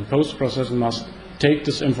post-processing. The post-processing must take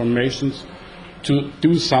this information to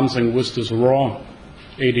do something with this raw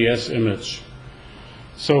ADS image.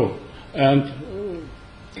 So, and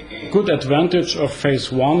good advantage of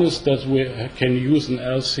phase 1 is that we can use an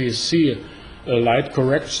LCC, a light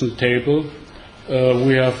correction table.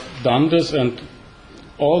 We have done this, and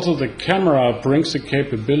also the camera brings the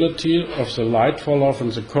capability of the light fall off in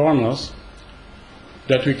the corners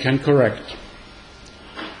that we can correct.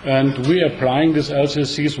 And we are applying these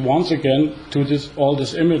LCCs once again to all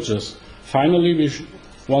these images. Finally,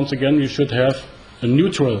 once again, we should have a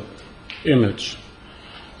neutral image.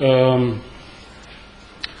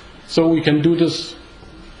 So we can do this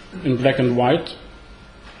in black and white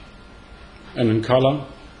and in color.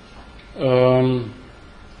 The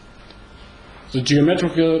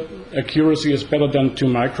geometrical accuracy is better than 2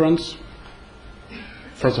 microns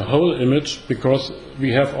for the whole image, because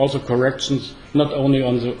we have also corrections not only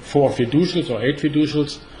on the 4 fiducials or 8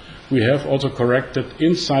 fiducials, we have also corrected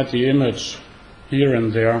inside the image here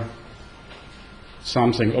and there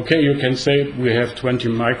something. Okay, you can say we have 20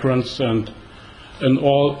 microns, and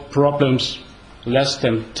all problems less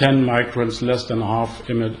than 10 microns, less than half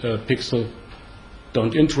pixel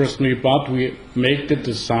don't interest me, but we make the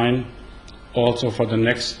design also for the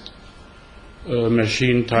next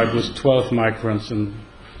machine type with 12 microns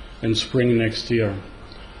in spring next year.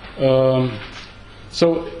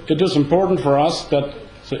 So it is important for us that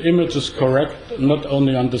the image is correct, not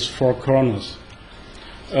only on these 4 corners.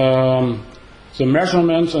 The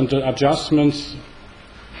measurements and the adjustments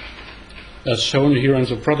as shown here in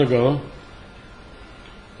the protocol,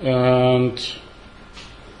 and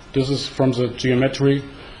this is from the geometry.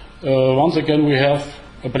 Once again, we have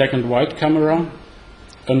a black and white camera,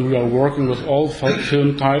 and we are working with all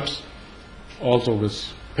film types, also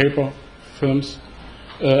with paper films,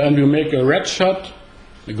 and we make a red shot,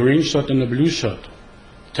 a green shot, and a blue shot,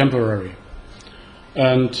 temporary.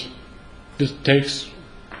 And this takes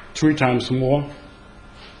 3 times more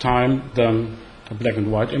time than a black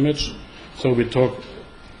and white image. So we talk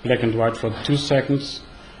black and white for 2 seconds,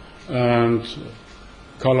 and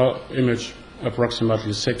color image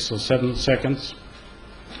approximately 6 or 7 seconds.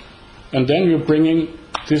 And then we're bringing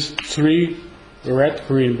these 3 red,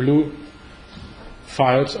 green, blue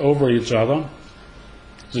files over each other.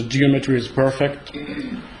 The geometry is perfect,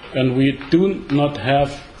 and we do not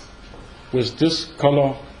have, with this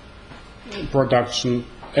color production,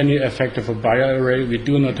 any effect of a bioarray. We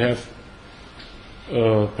do not have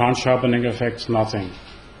pan sharpening effects, nothing.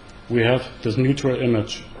 We have this neutral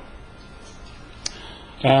image.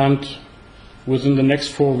 And within the next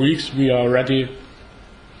 4 weeks we are ready.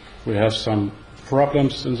 We have some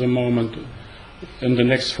problems in the moment. In the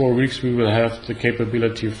next 4 weeks we will have the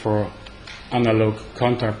capability for analog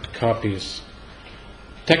contact copies.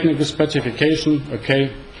 Technical specification,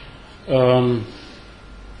 okay,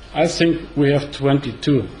 I think we have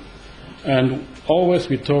 22. And always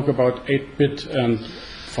we talk about 8-bit, and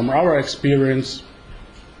from our experience,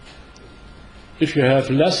 if you have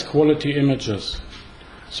less quality images,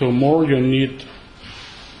 so more you need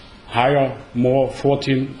higher, more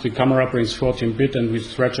 14, the camera brings 14-bit and we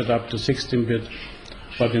stretch it up to 16-bit.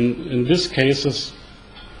 But in these cases,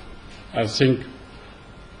 I think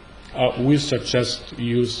we suggest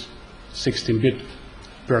use 16-bit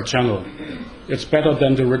per channel. It's better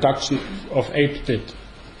than the reduction of 8-bit.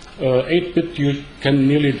 8-bit you can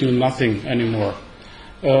nearly do nothing anymore.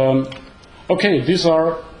 Okay, these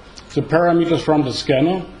are the parameters from the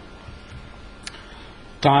scanner.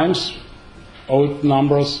 Times, old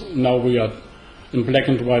numbers, now we are in black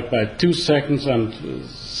and white by 2 seconds and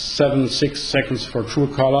 6 seconds for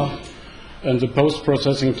true color. And the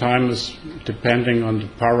post-processing time is depending on the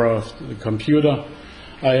power of the computer.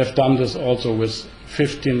 I have done this also with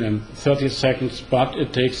 15 and 30 seconds, but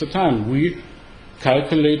it takes the time. We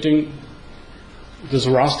calculating this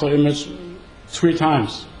raster image 3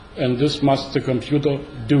 times, and this must the computer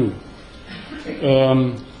do.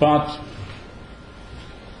 But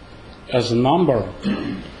as a number,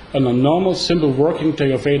 on a normal simple working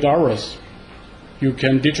day of 8 hours, you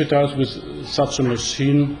can digitize with such a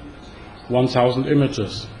machine 1,000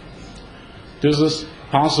 images. This is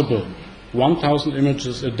possible. 1,000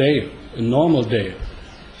 images a day, a normal day.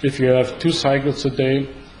 If you have 2 cycles a day,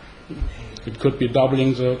 it could be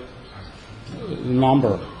doubling the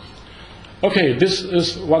number. Okay, this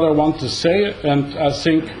is what I want to say, and I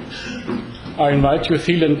think I invite you to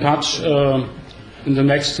feel in touch in the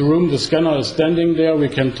next room. The scanner is standing there. We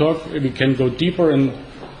can talk. We can go deeper in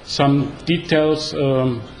some details.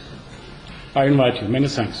 I invite you. Many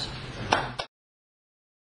thanks.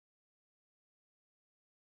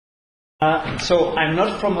 So I'm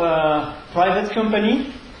not from a private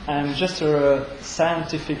company. I'm just a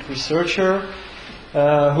scientific researcher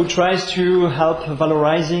who tries to help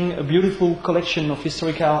valorizing a beautiful collection of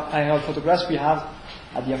historical aerial photographs we have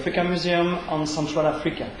at the African Museum on Central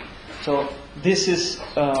Africa. So this is,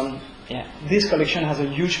 this collection has a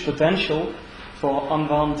huge potential for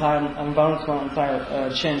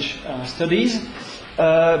environmental change studies.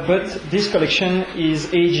 But this collection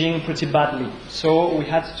is aging pretty badly. So we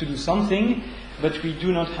had to do something, but we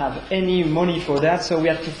do not have any money for that, so we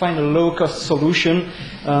had to find a low-cost solution.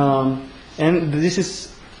 And this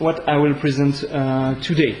is what I will present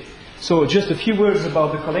today. So just a few words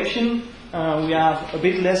about the collection. We have a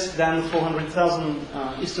bit less than 400,000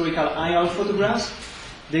 historical aerial photographs.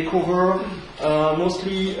 They cover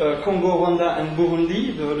mostly Congo, Rwanda, and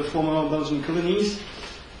Burundi, the former Belgian colonies.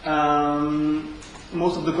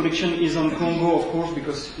 Most of the collection is on Congo, of course,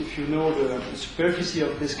 because if you know the superficie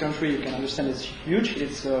of this country, you can understand it's huge.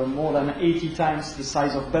 It's more than 80 times the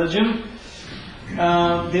size of Belgium.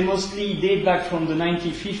 They mostly date back from the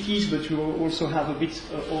 1950s, but we also have a bit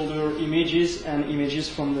older images and images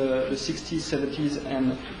from the 60s, 70s,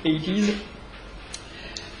 and 80s.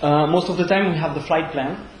 Most of the time we have the flight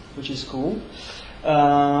plan, which is cool.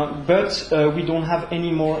 But we don't have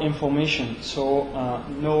any more information, so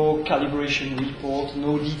no calibration report,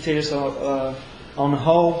 no details on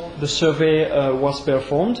how the survey was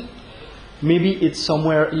performed. Maybe it's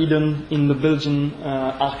somewhere hidden in the Belgian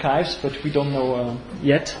archives, but we don't know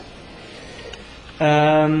yet.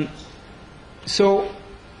 So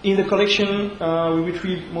in the collection we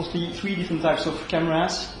retrieve mostly 3 different types of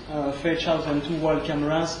cameras, Fairchild and 2 wide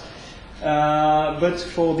cameras. But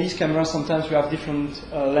for these cameras, sometimes we have different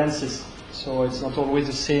lenses, so it's not always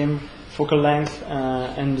the same focal length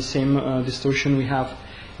and the same distortion we have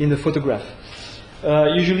in the photograph.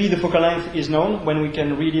 Usually the focal length is known when we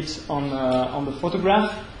can read it on the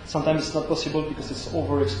photograph. Sometimes it's not possible because it's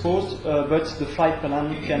overexposed, but the flight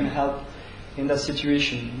plan can help in that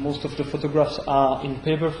situation. Most of the photographs are in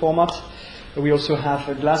paper format. We also have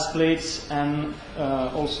glass plates and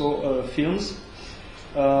also films.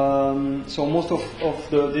 So most of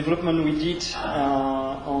the development we did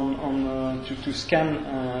to scan,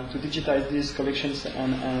 to digitize these collections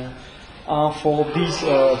and are for these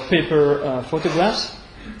paper photographs.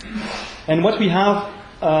 And what we have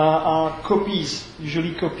are copies,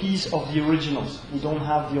 usually copies of the originals. We don't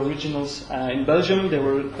have the originals in Belgium. They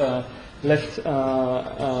were left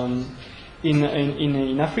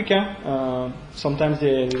in Africa. Sometimes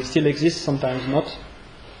they still exist, sometimes not.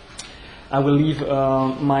 I will leave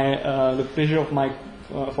the pleasure of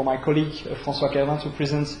for my colleague François Kervin to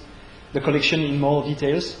present the collection in more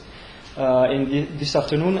details this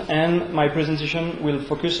afternoon, and my presentation will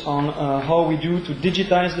focus on how we do to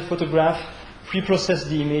digitize the photograph, pre-process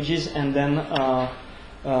the images, and then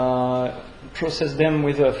process them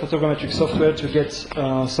with a photogrammetric software to get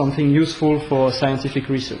something useful for scientific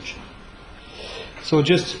research. So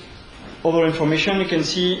just other information, you can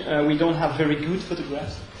see we don't have very good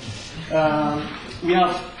photographs. We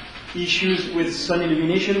have issues with sun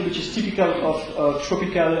illumination, which is typical of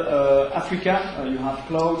tropical Africa. You have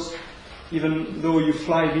clouds. Even though you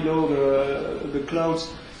fly below the clouds,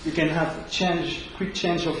 you can have quick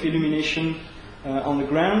change of illumination on the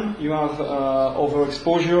ground. You have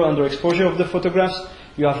overexposure, underexposure of the photographs.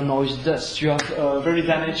 You have noise, dust. You have very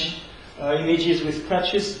damaged images with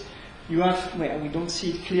scratches. You have, well, we don't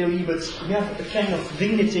see it clearly, but we have a kind of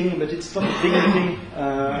vignetting, but it's not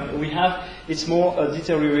vignetting we have. It's more a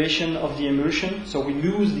deterioration of the immersion, so we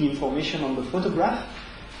lose the information on the photograph.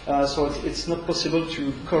 So it's not possible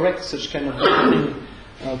to correct such kind of thing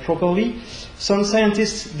properly. Some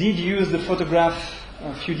scientists did use the photograph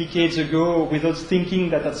a few decades ago without thinking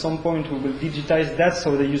that at some point we will digitize that,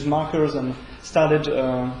 so they used markers and started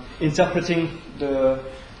interpreting the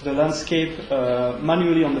landscape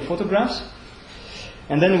manually on the photographs.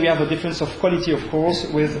 And then we have a difference of quality, of course,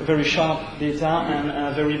 with very sharp data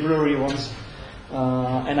and very blurry ones.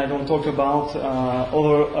 And I don't talk about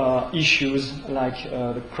other issues like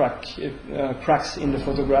the cracks in the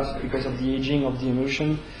photograph because of the aging of the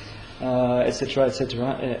emulsion, etc.,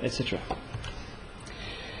 etc., etc.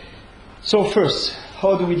 So first,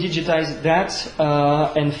 how do we digitize that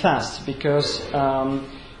and fast? Because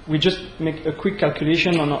we just make a quick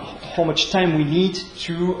calculation on how much time we need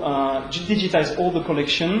to digitize all the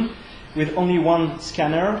collection with only one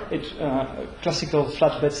scanner, a classical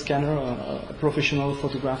flatbed scanner, a professional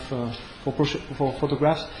photograph for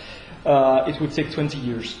photographs. It would take 20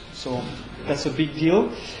 years, so that's a big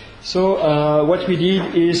deal. So what we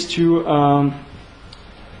did is to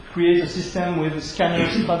create a system with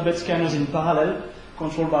scanners, flatbed scanners in parallel,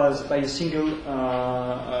 controlled by a single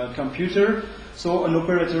computer. So an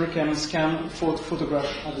operator can scan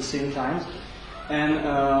photographs at the same time. And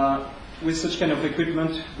with such kind of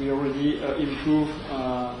equipment, we already improve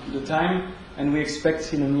the time, and we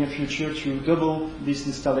expect in the near future to double this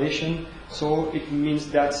installation. So it means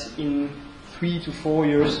that in 3 to 4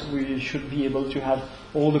 years, we should be able to have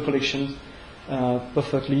all the collections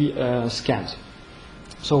perfectly scanned.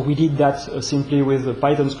 So we did that simply with the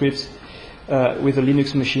Python scripts with a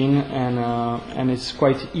Linux machine, and it's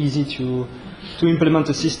quite easy to implement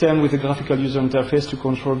a system with a graphical user interface to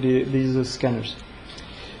control these scanners.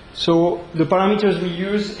 So the parameters we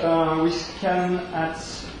use, we scan at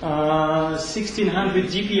 1600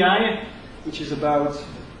 dpi, which is about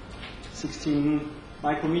 16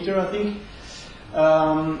 micrometer, I think.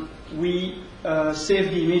 We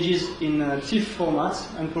save the images in TIFF format,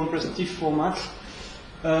 uncompressed TIFF format.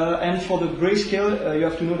 And for the grayscale, you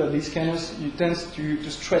have to know that these scanners, you tend to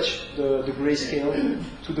stretch the grayscale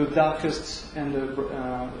to the darkest and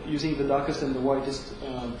using the darkest and the whitest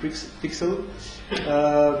pixel.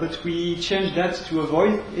 But we change that to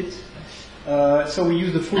avoid it. So we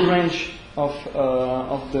use the full range of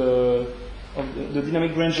the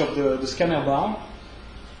dynamic range of the scanner bar.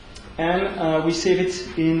 And we save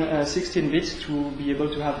it in 16 bits to be able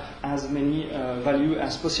to have as many value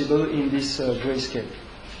as possible in this grayscale.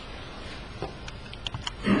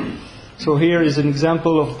 So here is an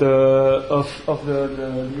example of the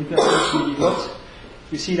interface we developed.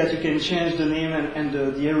 You see that you can change the name and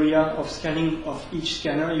the area of scanning of each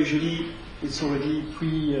scanner. Usually it's already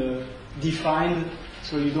pre-defined,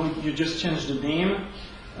 so you just change the name.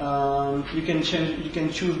 You can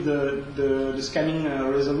choose the scanning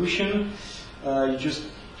resolution. You just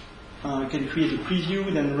can create a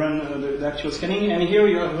preview, then run the actual scanning. And here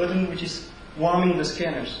you have a button which is warming the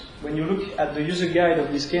scanners. When you look at the user guide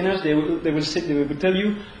of these scanners, they will tell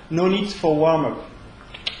you no need for warm-up.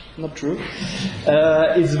 Not true.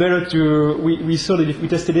 It's better to. We saw that we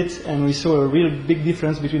tested it, and we saw a real big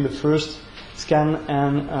difference between the first scan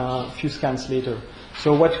and a few scans later.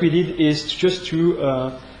 So what we did is just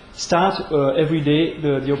to start every day.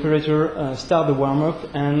 The operator start the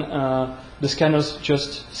warm-up, and the scanners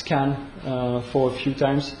just scan for a few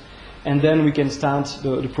times, and then we can start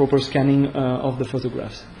the proper scanning of the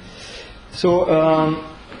photographs. So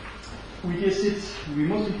we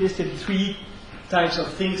mostly tested 3 types of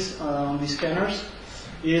things on these scanners.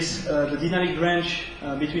 Is the dynamic range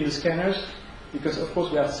between the scanners, because of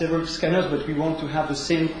course we have several scanners, but we want to have the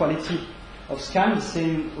same quality of scan, the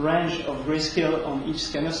same range of grayscale on each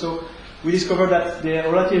scanner. So we discovered that they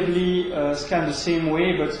relatively scan the same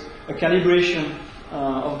way, but a calibration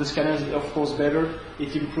of the scanners is of course better.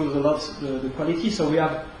 It improves a lot the quality. So we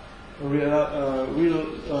have a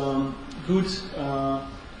real good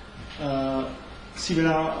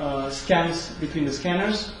similar scans between the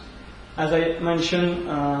scanners. As I mentioned,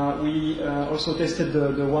 we also tested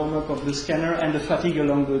the warm-up of the scanner and the fatigue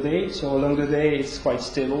along the day. So along the day, it's quite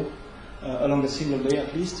stable, along a single day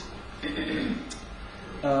at least.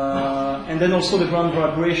 And then also the ground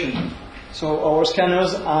vibration. So our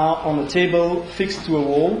scanners are on a table fixed to a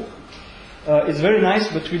wall. It's very nice,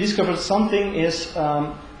 but we discovered something is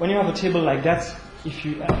when you have a table like that, if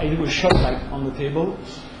you do a shot like on the table,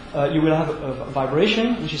 you will have a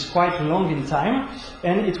vibration which is quite long in time,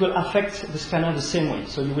 and it will affect the scanner the same way.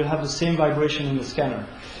 So you will have the same vibration in the scanner.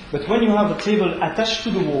 But when you have a table attached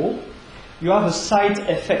to the wall, you have a side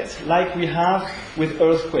effect like we have with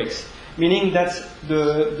earthquakes, meaning that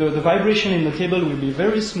the vibration in the table will be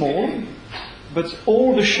very small, but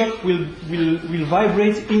all the shock will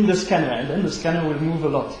vibrate in the scanner, and then the scanner will move a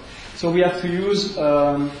lot. So we have to use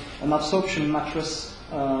an absorption mattress,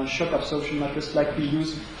 shock absorption mattress like we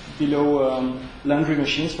use below laundry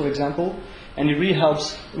machines, for example, and it really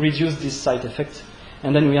helps reduce this side effect.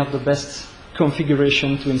 And then we have the best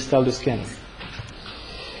configuration to install the scanner.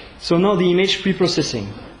 So now the image pre-processing.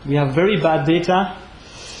 We have very bad data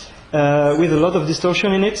with a lot of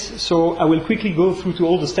distortion in it, so I will quickly go through to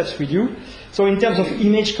all the steps we do. So in terms of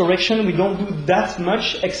image correction, we don't do that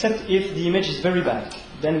much, except if the image is very bad.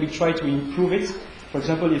 Then we try to improve it. For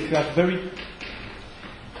example, if you have very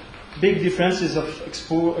big differences of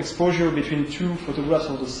exposure between two photographs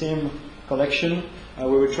of the same collection, we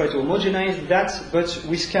will try to homogenize that, but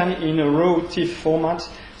we scan in a raw TIFF format.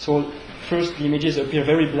 So first the images appear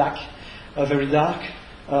very black, very dark,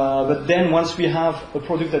 but then once we have a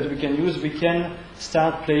product that we can use, we can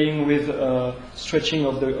start playing with stretching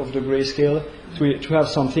of the grayscale to have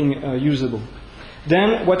something usable.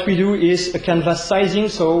 Then what we do is a canvas sizing,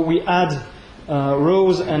 so we add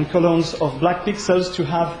rows and columns of black pixels to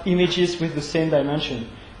have images with the same dimension,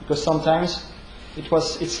 because sometimes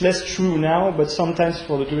it's less true now, but sometimes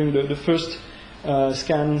during the first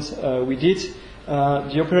scans we did,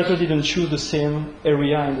 the operator didn't choose the same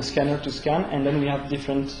area in the scanner to scan, and then we have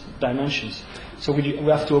different dimensions. So we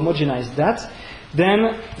have to homogenize that.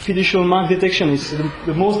 Then fiducial mark detection is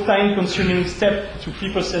the most time-consuming step to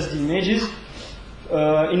pre-process the images.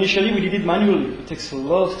 Initially we did it manually. It takes a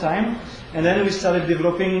lot of time. And then we started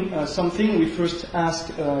developing something. We first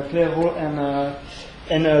asked Clairvaux and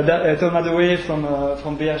Thomas Dewey from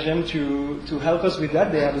BELGIUM to help us with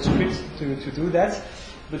that. They have a script to do that.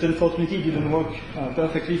 But unfortunately it didn't work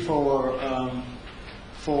perfectly for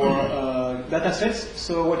data sets.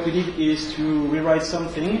 So what we did is to rewrite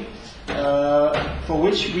something for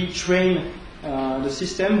which we train the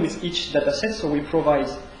system with each data set. So we provide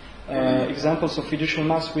examples of fiducial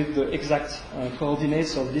marks with the exact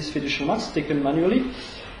coordinates of these fiducial marks taken manually.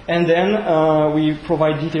 And then we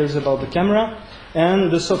provide details about the camera,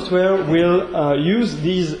 and the software will use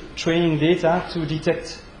these training data to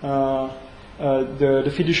detect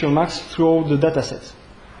the fiducial marks through the data set.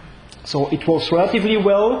 So it works relatively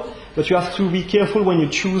well, but you have to be careful when you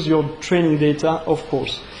choose your training data, of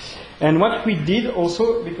course. And what we did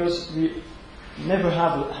also, because we never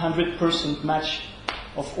have a 100% match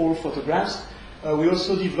of all photographs, we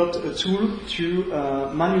also developed a tool to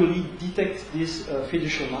manually detect these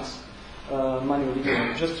fiducial marks manually.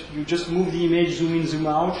 You just move the image, zoom in, zoom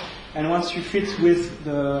out, and once you fit with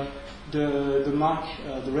the mark,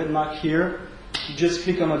 the red mark here, you just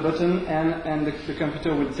click on a button, and the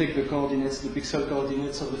computer will take the coordinates, the pixel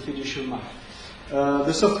coordinates of the fiducial mark.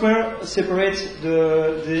 The software separates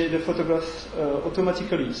the photographs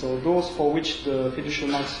automatically, so those for which the fiducial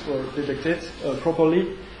marks were detected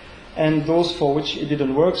properly, and those for which it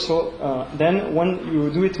didn't work. So then when you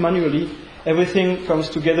do it manually, everything comes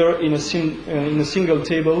together in a single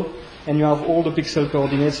table, and you have all the pixel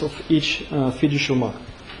coordinates of each fiducial mark.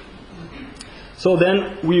 So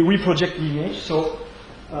then we reproject the image. So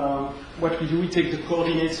what we do, we take the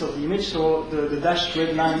coordinates of the image. So the dashed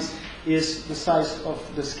red lines is the size of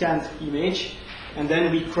the scanned image, and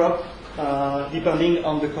then we crop depending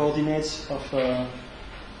on the coordinates of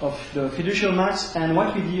the fiducial marks. And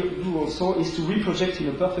what we do also is to reproject in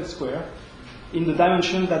a perfect square in the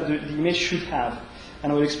dimension that the image should have.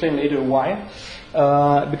 And I will explain later why.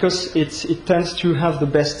 Because it tends to have the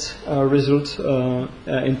best result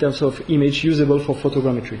in terms of image usable for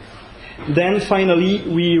photogrammetry. Then finally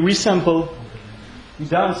we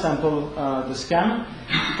downsample the scan,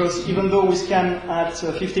 because even though we scan at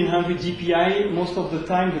 1500 dpi, most of the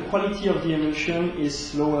time the quality of the emulsion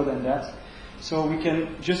is lower than that. So we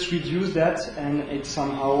can just reduce that, and it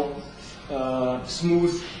somehow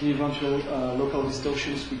smooth the eventual local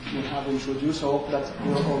distortions we have introduced, or that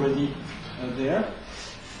were already there.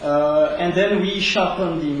 And then we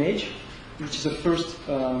sharpen the image. which is the first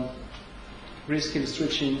grayscale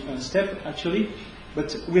stretching step, actually.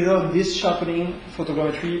 But without this sharpening,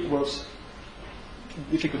 photogrammetry works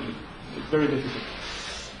difficultly, very difficult.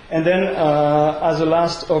 And then, as a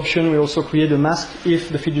last option, we also create a mask if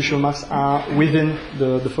the fiducial marks are within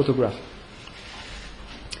the photograph.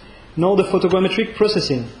 Now the photogrammetric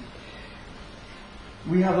processing.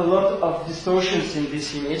 We have a lot of distortions in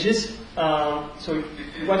these images. So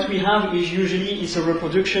what we have is usually is a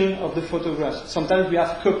reproduction of the photographs. Sometimes we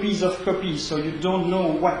have copies of copies, so you don't know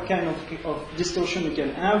what kind of distortion you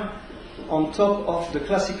can have on top of the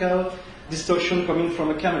classical distortion coming from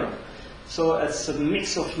a camera. So it's a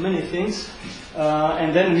mix of many things.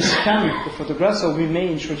 And then we scan the photograph, so we may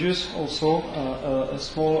introduce also a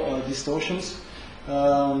small distortions.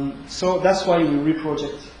 So that's why we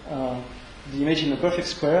reproject the image in a perfect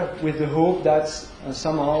square with the hope that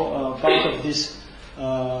somehow part of this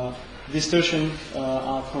distortion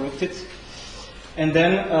are corrected. And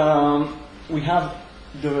then we have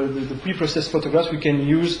the pre-processed photographs we can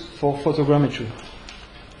use for photogrammetry.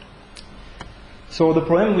 So the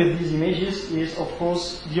problem with these images is, of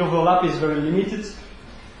course, the overlap is very limited.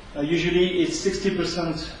 Usually it's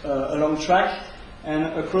 60% along track, and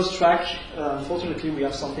across track, unfortunately, we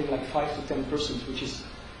have something like 5 to 10%, which is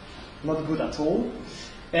not good at all.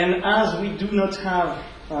 And as we do not have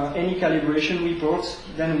any calibration reports,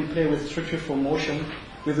 then we play with structure for motion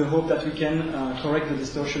with the hope that we can correct the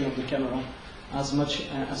distortion of the camera as much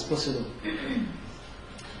as possible.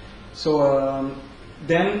 So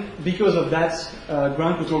then, because of that,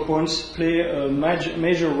 ground control points play a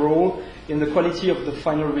major role in the quality of the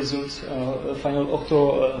final result, final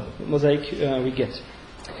ortho mosaic we get.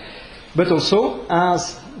 But also,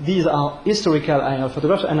 as these are historical aerial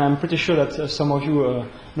photographs, and I'm pretty sure that some of you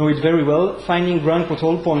know it very well, finding ground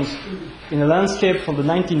control points in a landscape from the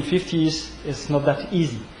 1950s is not that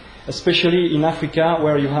easy, especially in Africa,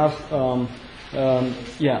 where you have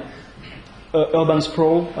urban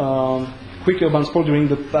sprawl, quick urban sprawl during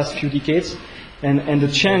the past few decades, and the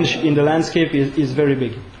change in the landscape is very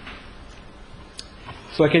big.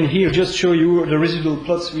 So I can here just show you the residual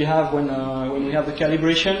plots we have when we have the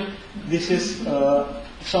calibration. This is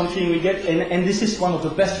something we get, and this is one of the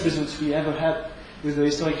best results we ever had with the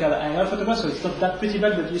historical aerial photograph. So it's not that pretty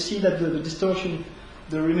bad, but you see that the distortion,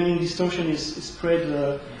 the remaining distortion is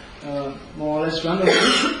spread more or less randomly.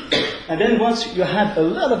 And then once you have a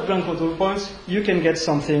lot of ground control points, you can get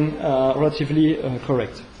something relatively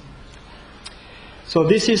correct. So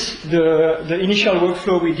this is the initial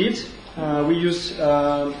workflow we did. We use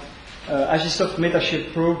Agisoft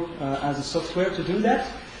Metashape Pro as a software to do that.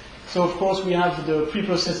 So of course we have the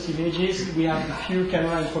pre-processed images, we have the few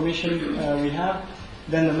camera information we have,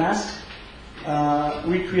 then the mask.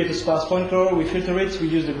 We create a sparse point cloud, we filter it, we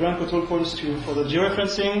use the ground control points for the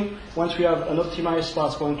georeferencing. Once we have an optimized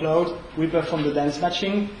sparse point cloud, we perform the dance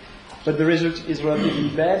matching, but the result is relatively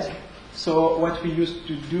bad. So what we used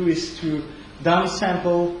to do is to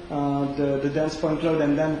downsample the dense point cloud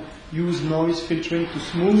and then use noise filtering to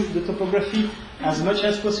smooth the topography as much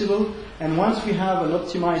as possible. And once we have an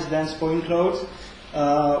optimized dense point cloud,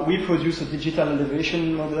 we produce a digital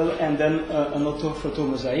elevation model and then an auto-photo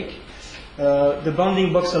mosaic. The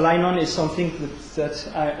bounding box alignment is something that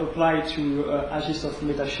I apply to Agisoft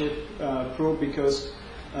Metashape Pro because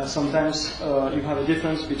sometimes you have a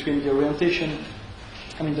difference between the orientation,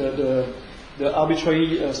 I mean the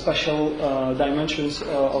arbitrary spatial dimensions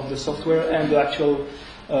of the software and the actual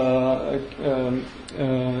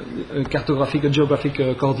cartographic, geographic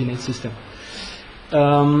coordinate system.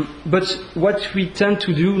 But what we tend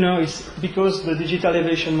to do now is, because the digital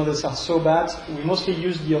elevation models are so bad, we mostly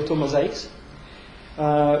use the auto mosaics.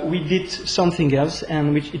 We did something else,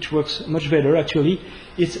 and it works much better actually.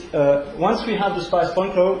 It's once we have the sparse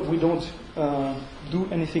point cloud, we don't do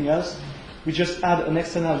anything else. We just add an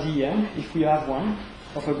external DEM, if we have one,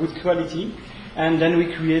 of a good quality, and then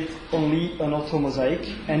we create only an auto mosaic.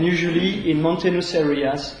 And usually in mountainous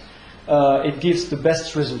areas, it gives the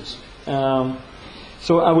best results.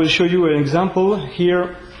 So I will show you an example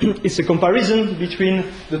here. It's a comparison between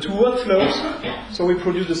the two workflows. So we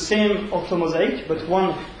produce the same orthomosaic, but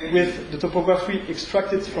one with the topography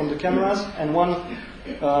extracted from the cameras, and one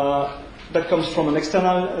that comes from an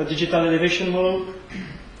external digital elevation model.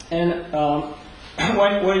 And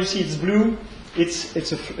where you see it's blue, it's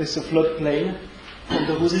a flood plain. From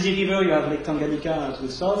the Ruzizi River, you have Lake Tanganyika to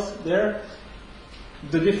the south there.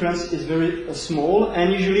 The difference is very small,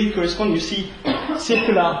 and usually it corresponds, you see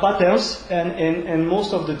circular patterns, and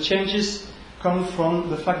most of the changes come from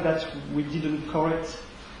the fact that we didn't correct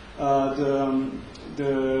the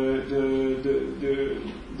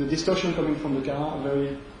distortion coming from the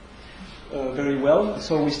camera very well.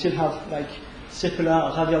 So we still have like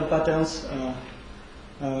circular radial patterns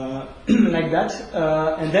like that.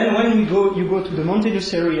 And then when you go to the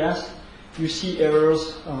mountainous areas, you see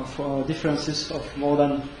errors for differences of more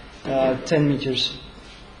than 10 meters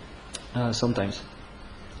sometimes.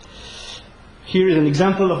 Here is an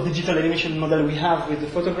example of digital animation model we have with the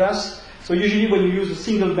photographs. So usually when you use a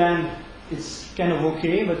single band, it's kind of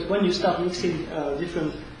okay, but when you start mixing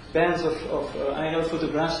different bands of aerial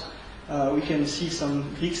photographs, we can see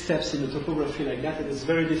some big steps in the topography like that, and it's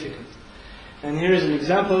very difficult. And here is an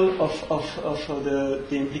example of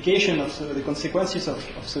the implication of the consequences of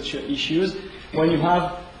such issues. When you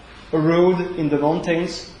have a road in the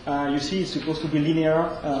mountains, you see it's supposed to be linear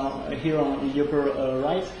here on the upper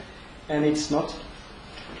right, and it's not.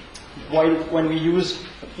 While when we use,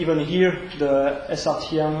 even here, the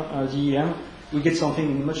SRTM, DEM, we get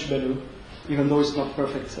something much better, even though it's not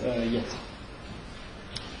perfect yet.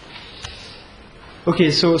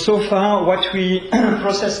 Okay, so far what we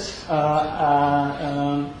processed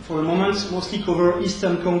for the moment mostly cover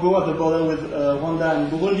Eastern Congo at the border with Rwanda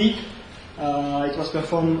and Burundi. It was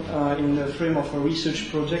performed in the frame of a research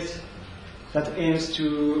project that aims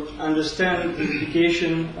to understand the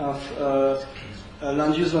implication of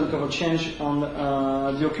land use land cover change on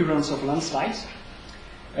the occurrence of landslides.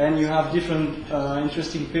 And you have different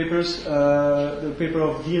interesting papers. The paper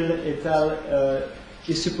of Dill et al.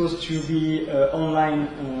 Is supposed to be online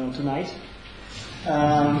tonight.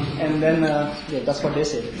 And then, yeah, that's what they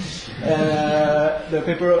say. The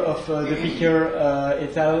paper of the Picker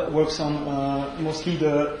et al. Works on mostly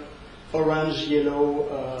the orange, yellow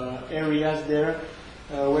areas there,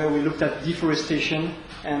 where we looked at deforestation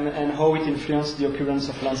and how it influenced the occurrence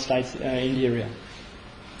of landslides in the area.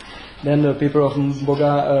 Then the paper of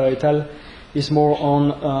Mboga et al. Is more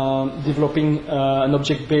on developing an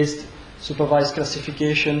object-based supervised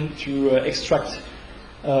classification to extract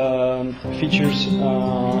features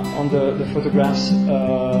on the photographs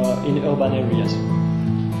in urban areas.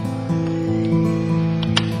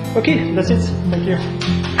 Okay, that's it. Thank you.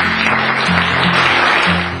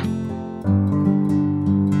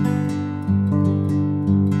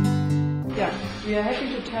 Yeah, we are happy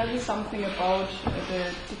to tell you something about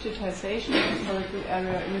the digitization of historical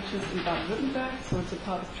area images in Baden-Württemberg, so it's a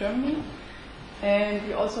part of Germany. And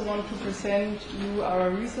we also want to present you our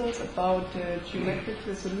results about the geometric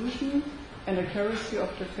resolution and accuracy of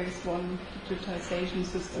the phase 1 digitization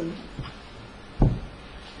system.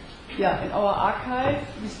 Yeah, in our archive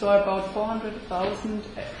we store about 400,000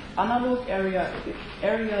 analog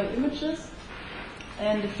aerial images,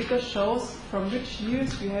 and the figure shows from which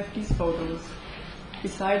years we have these photos.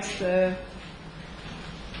 Besides the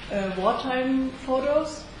wartime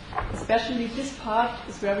photos, especially this part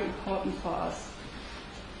is very important for us.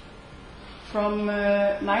 From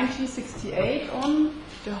 1968 on,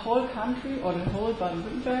 the whole country, or the whole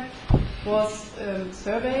Baden-Württemberg, was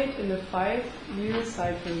surveyed in a 5-year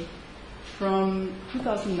cycle. From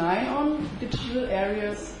 2009 on, digital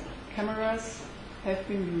cameras have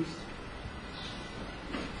been used.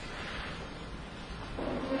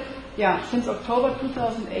 Yeah, since October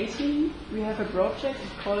 2018, we have a project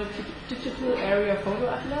called Digital Area Photo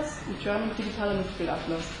Atlas, in German Digitaler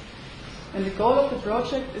Luftbildatlas. And the goal of the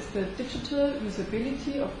project is the digital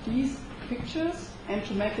usability of these pictures and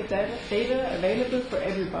to make the data available for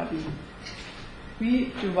everybody.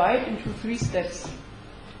 We divide into 3 steps.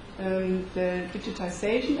 The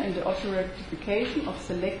digitization and the auto-rectification of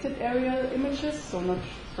selected aerial images, so not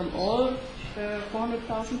from all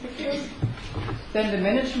 400,000 pictures. Then the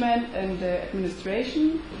management and the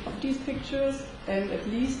administration of these pictures, and at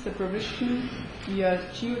least the provision via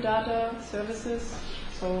geodata services,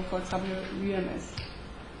 so for example VMS.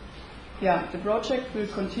 Yeah, the project will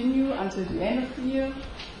continue until the end of the year.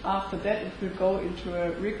 After that it will go into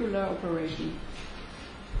a regular operation.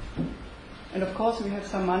 And of course we have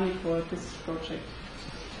some money for this project.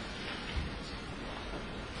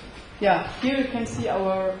 Yeah, here you can see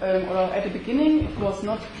our, at the beginning it was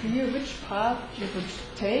not clear which path you would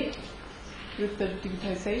take with the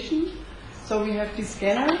digitization. So we have this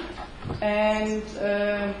scanner, and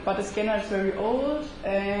but the scanner is very old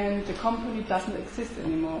and the company doesn't exist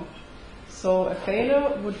anymore. So a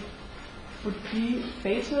failure would be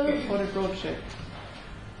fatal for the project.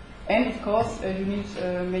 And of course you need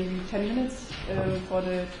maybe 10 minutes for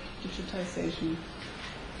the digitization.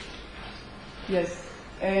 Yes.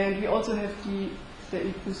 And we also have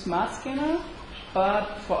the smart scanner,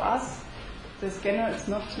 but for us, the scanner is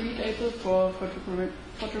not suitable for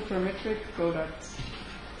photogrammetric products.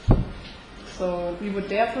 So we would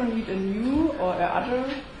therefore need a new or other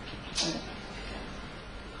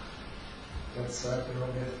Let's try to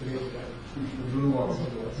not get three of them. The blue ones,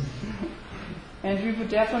 otherwise. And we would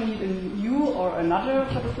therefore need a new or another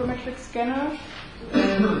photogrammetric scanner.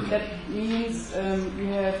 That means we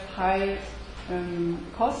have high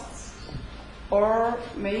costs, or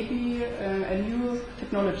maybe a new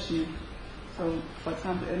technology. So, for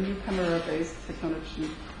example, a new camera-based technology.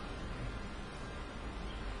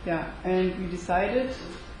 Yeah, and we decided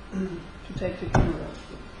to take the camera.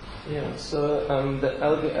 Yeah, so the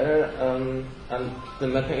LBR and the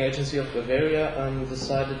mapping agency of Bavaria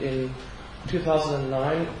decided in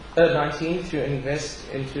 2019 to invest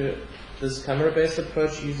into this camera-based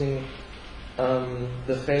approach using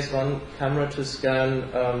the phase 1 camera to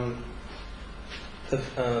scan the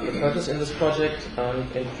photos in this project.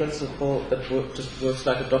 In principle, it just works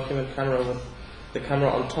like a document camera with the camera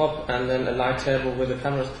on top and then a light table with the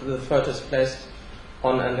photo is placed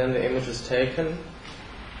on and then the image is taken.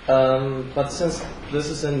 But since this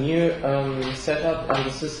is a new setup and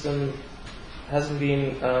the system hasn't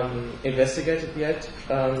been investigated yet,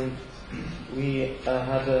 we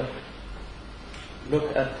had a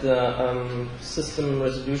look at the system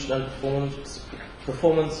resolution and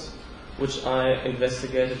performance, which I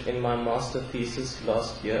investigated in my master thesis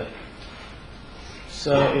last year.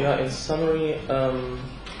 So, yeah, in summary,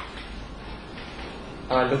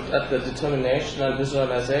 I looked at the determination and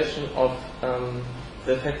visualization of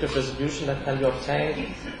the effective resolution that can be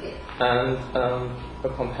obtained, and a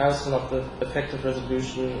comparison of the effective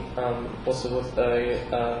resolution also with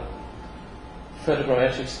a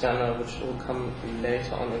photogrammetric scanner, which will come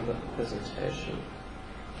later on in the presentation.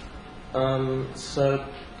 So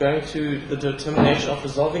going to the determination of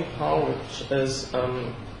resolving power, which is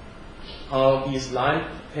how these line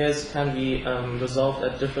pairs can be resolved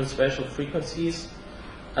at different spatial frequencies.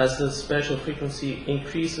 As the spatial frequency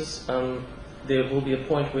increases, there will be a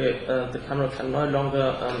point where the camera can no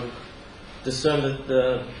longer discern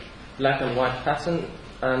the black and white pattern,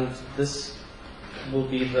 and this will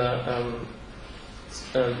be the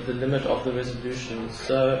limit of the resolution.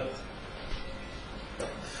 So,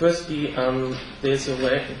 firstly, there's a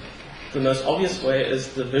way. The most obvious way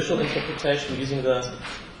is the visual interpretation using the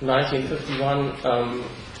 1951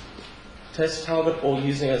 test target, or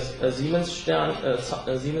using a Siemens star,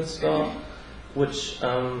 which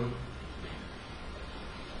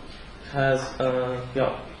has,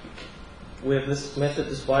 where this method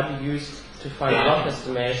is widely used to find a rough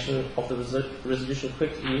estimation of the resolution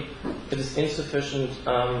quickly. It is insufficient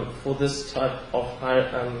for this type of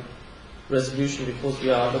high resolution, because we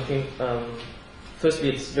are looking, firstly,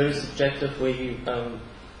 it's very subjective, where you,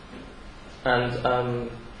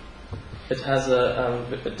 it has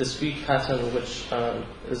a discrete pattern which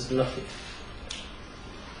is nothing,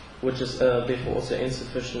 which is therefore also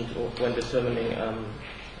insufficient when determining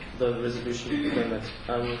the resolution limit.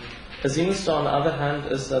 A Siemens star, on the other hand,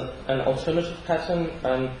 is an alternative pattern,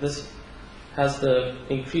 and this has the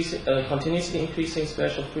continuously increasing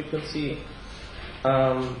spatial frequency,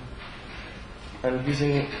 and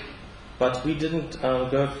but we didn't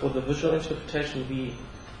go for the visual interpretation. We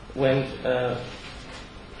went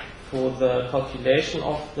for the calculation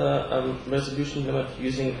of the resolution limit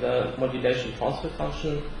using the modulation transfer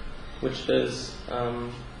function, which is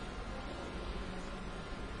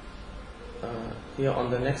here on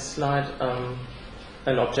the next slide,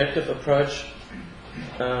 an objective approach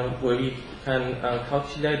where we can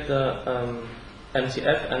calculate the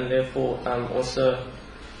MTF and therefore also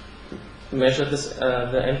measure this,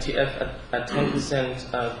 the MTF at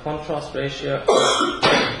 10% contrast ratio,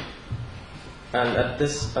 and at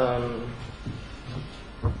this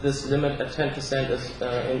this limit at 10% is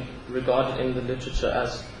regarded in the literature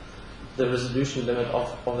as the resolution limit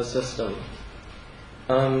of a system.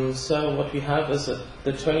 So what we have is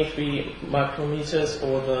the 23 micrometers,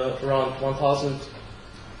 or the around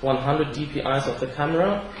 1,100 dpi's of the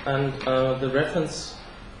camera, and the reference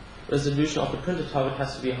resolution of the printed target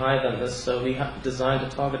has to be higher than this. So we have designed a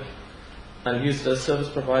target and used a service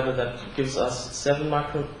provider that gives us 7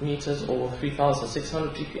 micrometers or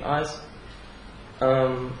 3,600 dpi's.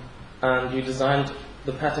 And we designed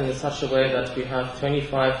the pattern in such a way that we have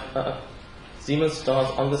 25 Siemens stars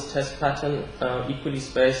on this test pattern, equally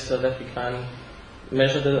spaced, so that we can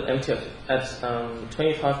measure the MTF at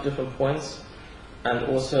 25 different points, and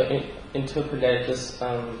also interpolate this,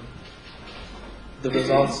 the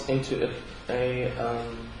results into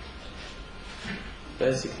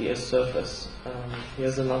basically a surface.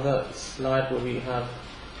 Here's another slide where we have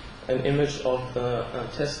an image of the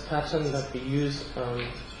test pattern that we use,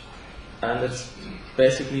 and it's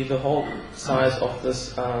basically the whole size of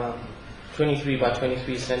this 23 by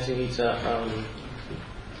 23 centimeter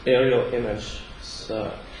aerial image.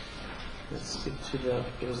 So let's skip to the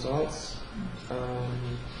results.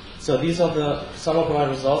 So these are some of my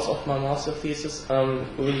results of my master thesis,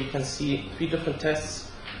 where you can see 3 different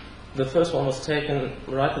tests. The first one was taken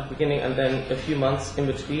right at the beginning and then a few months in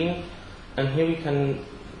between. And here we can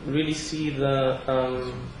really see the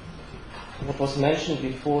what was mentioned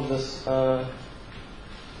before, this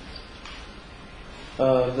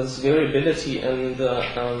this variability in the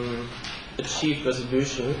achieved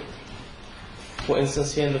resolution. For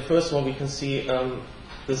instance, here in the first one we can see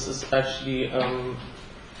this is actually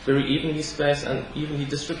very evenly spaced and evenly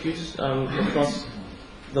distributed across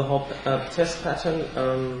the whole test pattern.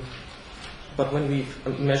 But when we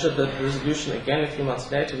measure the resolution again a few months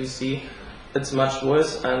later, we see it's much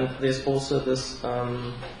worse, and there's also this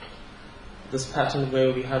this pattern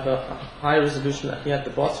where we have a high resolution here at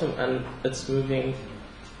the bottom, and it's moving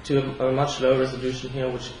to a much lower resolution here,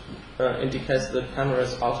 which indicates the camera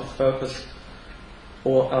is out of focus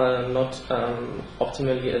or not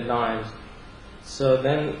optimally aligned. So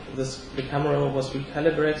then the camera was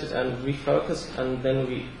recalibrated and refocused, and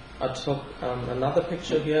then I took another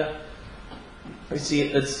picture here. You see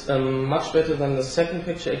it's much better than the second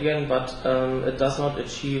picture again, but it does not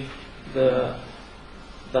achieve the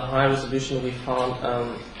high resolution we found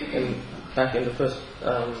back in the first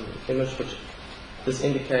image, which this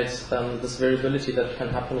indicates this variability that can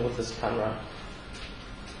happen with this camera.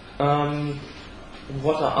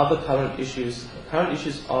 What are other current issues? Current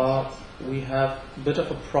issues are we have a bit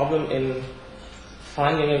of a problem in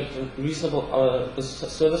finding a reasonable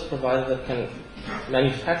service provider that can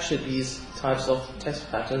manufacture these types of test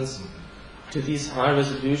patterns to these high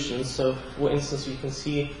resolutions. So, for instance, you can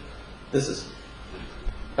see this is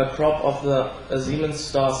a crop of the Siemens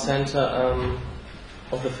star center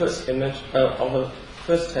of the first image of the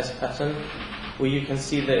first test pattern, where you can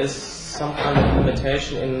see there is some kind of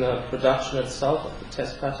limitation in the production itself of the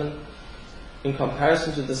test pattern. In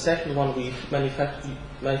comparison to the second one we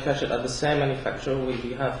manufactured at the same manufacturer,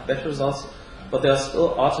 we have better results, but there are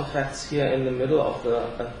still artifacts here in the middle of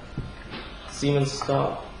the Siemens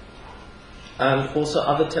star. And also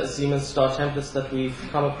other Siemens star templates that we've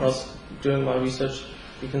come across during my research,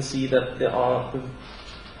 you can see that there are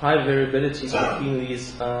high variabilities between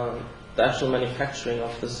these, the actual manufacturing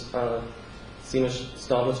of this Siemens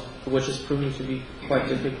star, which is proving to be quite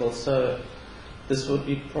difficult. So this would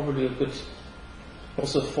be probably a good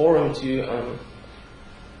also forum to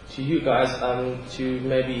you guys to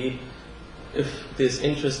maybe, if there's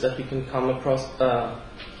interest, that we can come across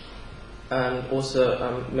and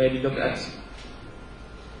also maybe look at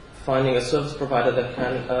finding a service provider that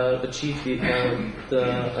can achieve the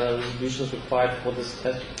resolutions required for this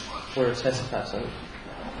test, for a test pattern.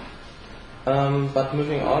 But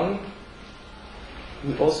moving on,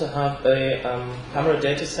 we also have a camera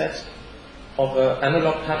data set of an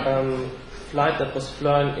analog flight that was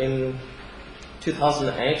flown in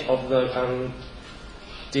 2008 of the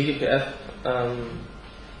DGPF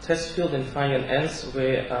test field in Feigen Enns,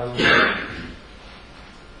 where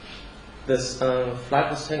this flight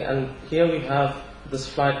was taken. And here we have this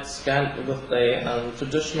flight scanned with a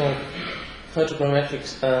traditional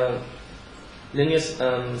photogrammetric linear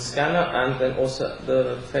scanner, and then also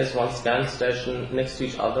the phase 1 scan station next to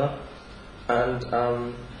each other.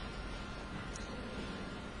 And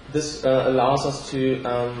this allows us to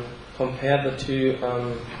compare the two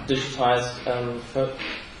digitized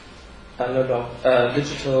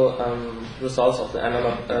digital results of the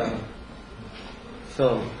analog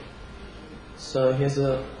film. So here's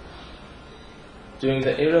during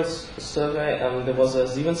the EROS survey, there was a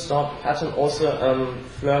Siemens star pattern also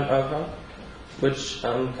flown over, which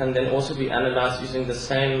can then also be analyzed using the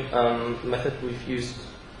same method we've used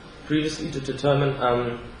previously to determine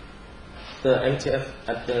the MTF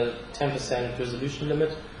at the 10% resolution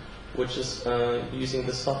limit, which is using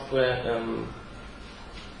the software,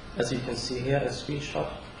 as you can see here, a screenshot.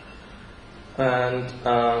 And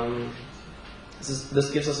this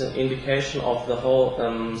gives us an indication of the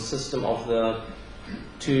whole system of the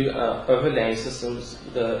two overlaying systems,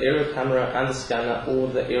 the aerial camera and the scanner, or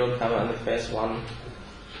the aerial camera and the phase 1,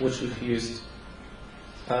 which we've used.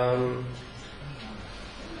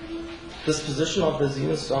 This position of the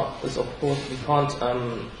Siemens star is, of course, we can't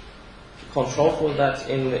control for that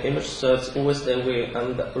in the image, so it's always there where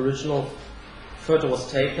the original photo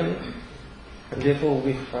was taken, and therefore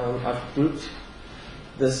I've grouped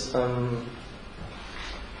this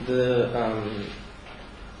the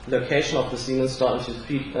location of the Siemens star into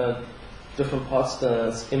 3 different parts: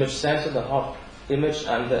 the image center, the half image,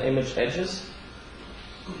 and the image edges,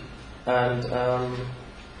 and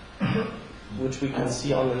which we can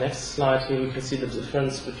see on the next slide. Here we can see the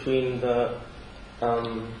difference between the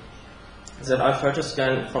ZI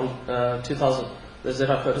photoscan from 2000, the ZI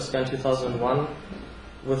photoscan 2001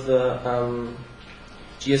 with the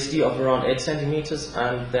GSD of around 8 centimeters,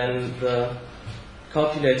 and then the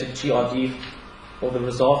calculated GRD, or the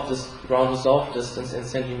ground resolved distance in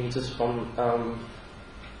centimeters from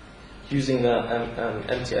using the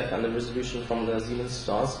MTF and the resolution from the Siemens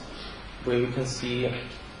stars, where we can see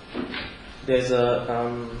there's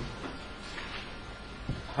a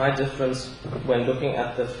high difference when looking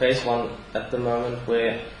at the phase one at the moment,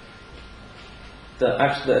 where the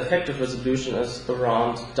effective resolution is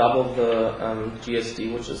around double the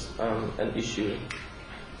GSD, which is an issue.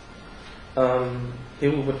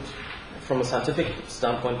 Here we would, from a scientific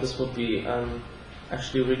standpoint, this would be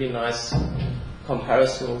actually a really nice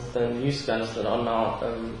comparison with the new scanners that are now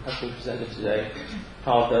have been presented today,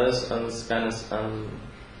 how those scanners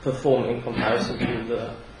perform in comparison to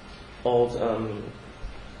the old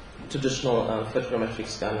traditional photogrammetric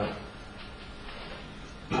scanner.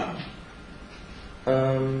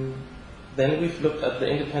 Then we've looked at the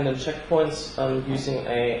independent checkpoints using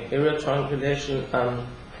a area triangulation.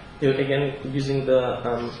 Here again, using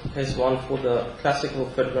the phase one for the classical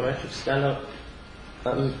photogrammetric scanner,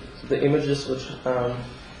 the images which,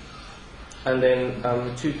 and then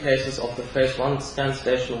 2 cases of the phase one scan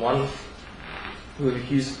station 1, where we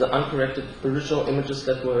used the uncorrected original images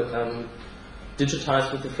that were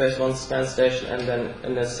digitized with the phase one scan station, and then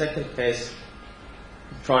in the second case,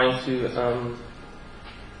 trying to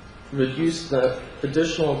reduce the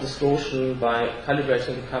additional distortion by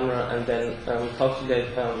calibrating the camera and then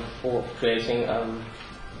calculate for creating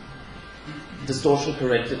distortion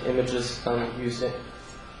corrected images using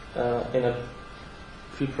in a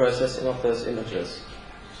pre-processing of those images.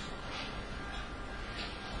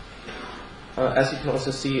 As you can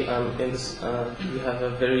also see in this, we have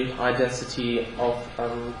a very high density of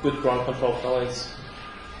good ground control points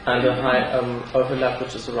and a high overlap,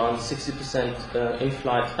 which is around 60% in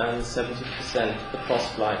flight and 70% across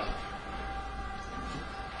flight.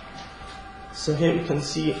 So here we can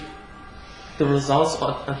see the results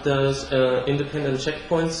at those independent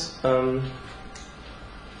checkpoints.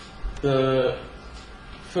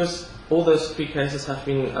 All those 3 cases have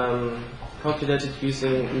been calculated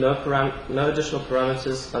using no additional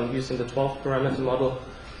parameters, using the 12 parameter model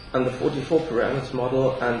and the 44 parameter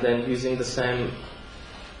model, and then using the same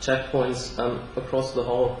checkpoints across the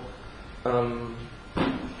whole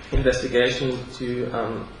investigation to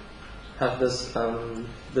have this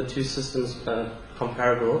the 2 systems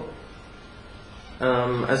comparable.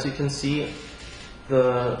 As you can see,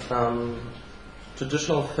 the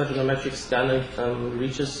traditional photogrammetric scanner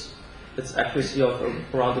reaches its accuracy of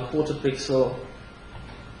around a quarter pixel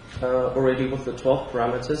already with the 12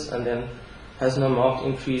 parameters, and then has no marked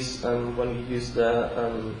increase when we use the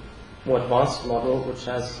more advanced model, which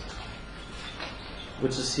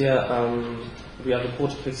is here. We have a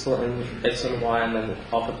quarter pixel in X and Y, and then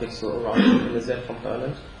half a pixel around in the Z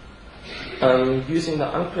component. Using the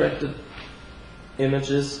uncorrected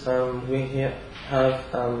images, we here have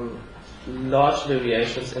large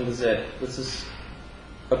variations in the Z. This is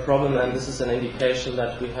a problem, and this is an indication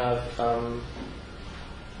that we have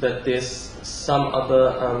that there's some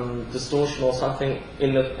other distortion or something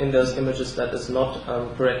in those images that is not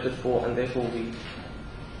corrected for, and therefore we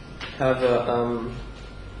have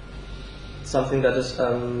something that is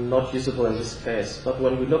not usable in this case. But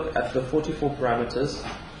when we look at the 44 parameters,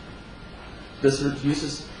 this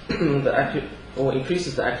reduces or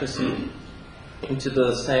increases the accuracy into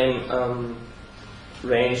the same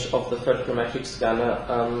range of the photogrammetric scanner.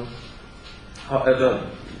 However,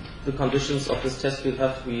 the conditions of this test field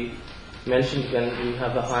have to be mentioned when we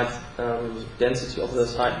have a high density of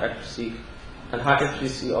those high accuracy and high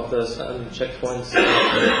accuracy of those checkpoints,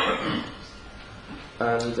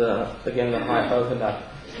 and again the high overlap,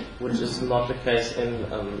 which is not the case in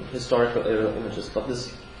historical aerial images. But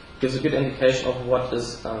this gives a good indication of what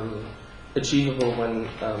is achievable when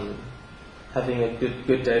having a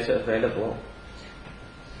good data available.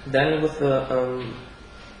 Then with the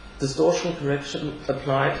distortion correction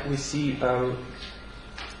applied, we see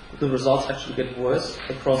the results actually get worse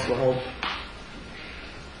across the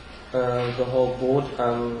whole board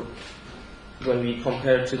when we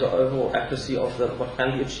compare it to the overall accuracy of what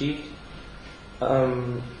can be achieved.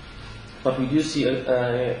 But we do see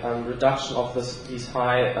a reduction of these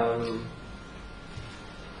high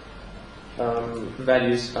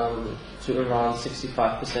values to around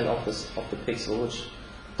 65% of the pixel, which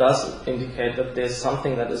does indicate that there's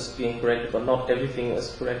something that is being corrected, but not everything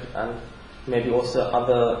is corrected, and maybe also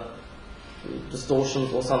other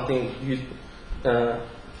distortions or something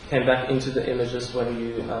came back into the images when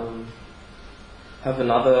you have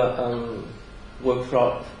another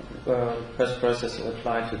workflow post-processing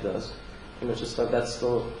applied to those images, so that's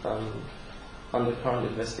still under current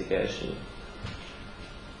investigation.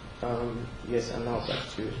 Yes, and now back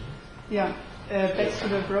to you. Yeah, back to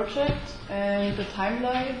the project, and the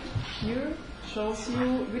timeline here shows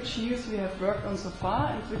you which years we have worked on so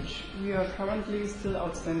far and which we are currently still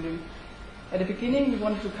outstanding. At the beginning, we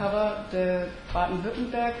wanted to cover the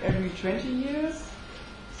Baden-Württemberg every 20 years.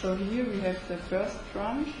 So here we have the first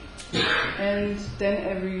tranche, and then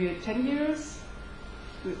every 10 years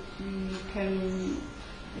we can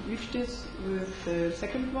reach this with the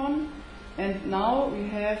second one. And now we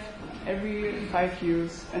have every 5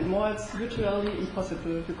 years, and more it's virtually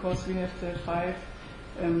impossible because we have the 5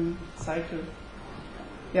 cycle.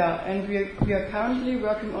 Yeah, and we are currently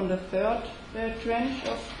working on the third tranche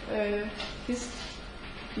of HIST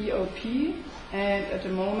DOP, and at the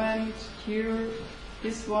moment here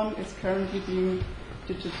this one is currently being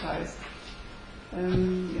digitized.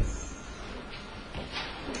 Yes.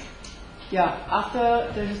 Yeah,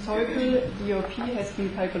 after the historical DOP has been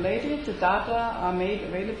calculated, the data are made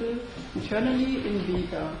available internally in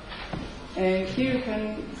Vega. And here you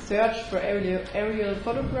can search for aerial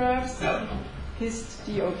photographs, HIST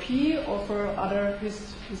DOP, or for other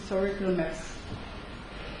historical maps.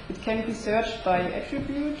 It can be searched by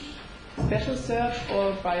attribute, special search,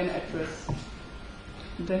 or by an address.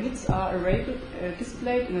 The hits are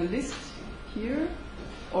displayed in a list here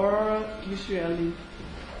or visually.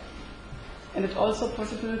 And it's also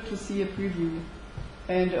possible to see a preview.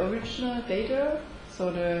 And the original data,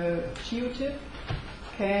 so the GeoTIFF,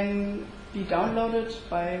 can be downloaded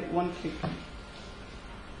by one click.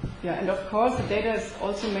 Yeah, and of course the data is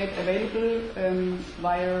also made available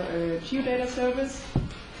via a GeoData service.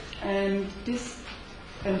 And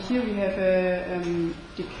here we have a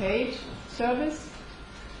decade service.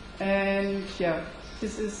 And yeah,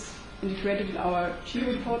 this is integrated in our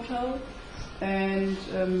Geo portal, and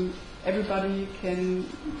everybody can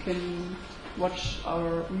watch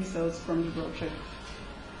our results from the project.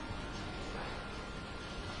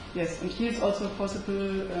 Yes, and here it's also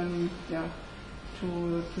possible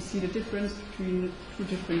to see the difference between 2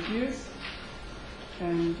 different years.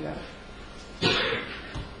 And yeah.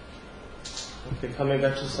 Okay, coming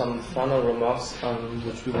back to some final remarks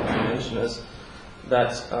which we want to mention is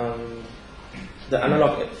that the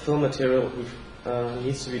analog film material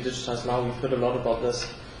needs to be digitized now. We've heard a lot about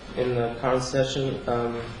this in the current session.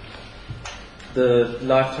 The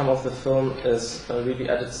lifetime of the film is really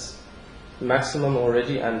at its maximum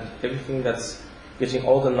already, and everything that's getting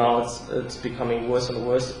older now, it's becoming worse and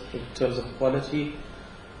worse in terms of quality,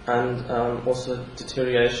 and also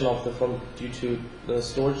deterioration of the film due to the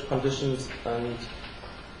storage conditions and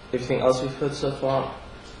everything else we've heard so far.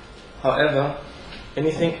 However,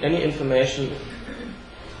 any information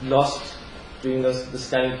lost during the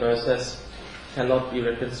scanning process cannot be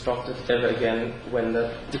reconstructed ever again when the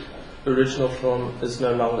original film is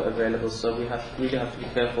no longer available. So we really have to be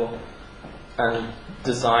careful and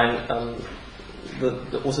design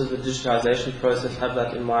also the digitization process, have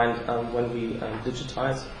that in mind when we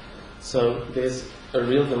digitize. So there's a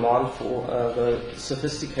real demand for the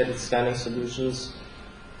sophisticated scanning solutions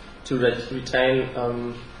to retain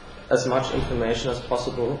as much information as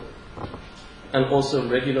possible, and also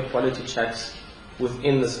regular quality checks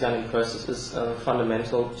within the scanning process is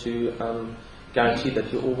fundamental to guarantee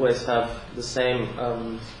that you always have the same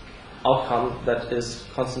outcome that is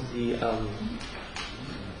constantly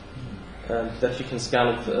that you can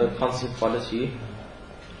scan with constant quality.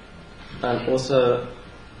 And also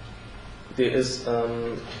there is,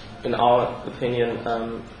 in our opinion,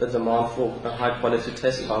 a demand for a high quality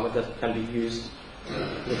test environment that can be used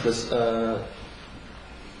with this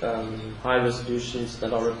high resolutions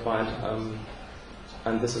that are required,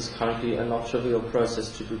 and this is currently a not trivial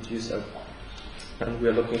process to produce it, and we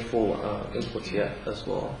are looking for input here as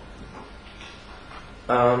well.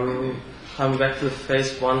 Coming back to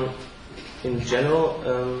phase 1 in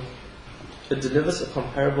general, it delivers a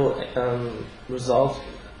comparable result,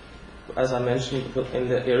 as I mentioned, in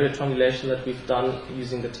the area triangulation that we've done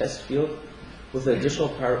using the test field with the additional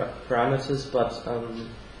parameters, but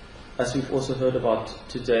as we've also heard about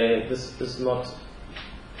today, this is not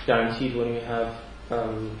guaranteed when we have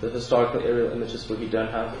the historical aerial images where we don't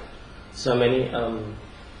have so many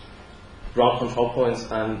ground control points,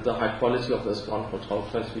 and the high quality of those ground control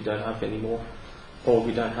points we don't have anymore, or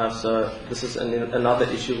we don't have. So this is another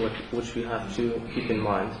issue which we have to keep in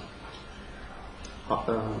mind.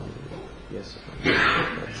 Yes,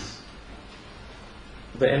 that's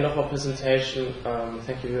the end of our presentation.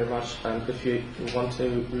 Thank you very much. And if you want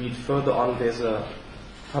to read further on, there's a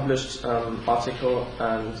published article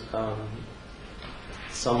and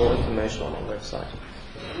some more information on our website.